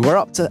through. We're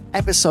up to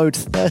episode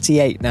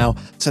 38 now,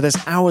 so there's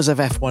hours of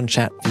F1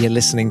 chat for your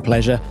listening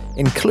pleasure,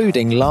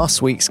 including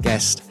last week's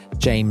guest,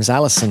 James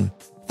Allison.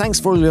 Thanks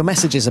for all your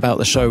messages about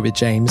the show with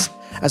James.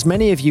 As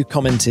many of you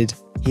commented,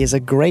 he is a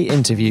great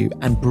interview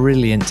and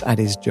brilliant at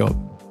his job.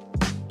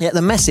 Yet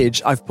the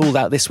message I've pulled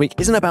out this week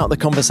isn't about the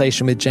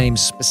conversation with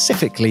James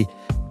specifically,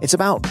 it's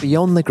about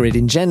Beyond the Grid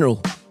in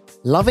general.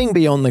 Loving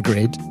Beyond the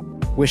Grid,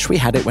 wish we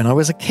had it when I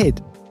was a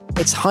kid.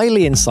 It's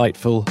highly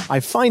insightful, I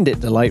find it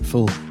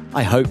delightful,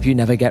 I hope you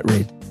never get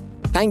rid.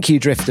 Thank you,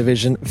 Drift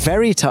Division,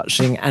 very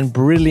touching and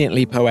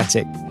brilliantly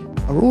poetic.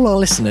 Are all our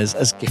listeners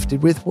as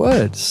gifted with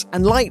words?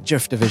 And like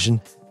Drift Division,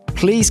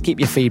 please keep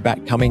your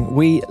feedback coming.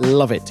 We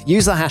love it.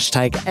 Use the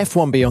hashtag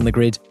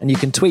F1BeyondTheGrid and you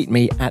can tweet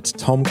me at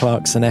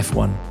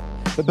TomClarksonF1.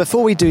 But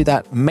before we do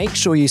that, make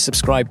sure you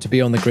subscribe to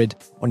Beyond the Grid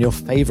on your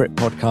favorite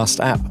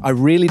podcast app. I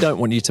really don't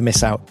want you to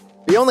miss out.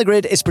 Beyond the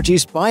Grid is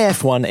produced by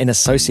F1 in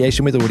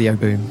association with Audio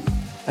Boom.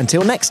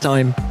 Until next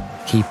time,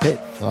 keep it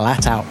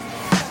flat out.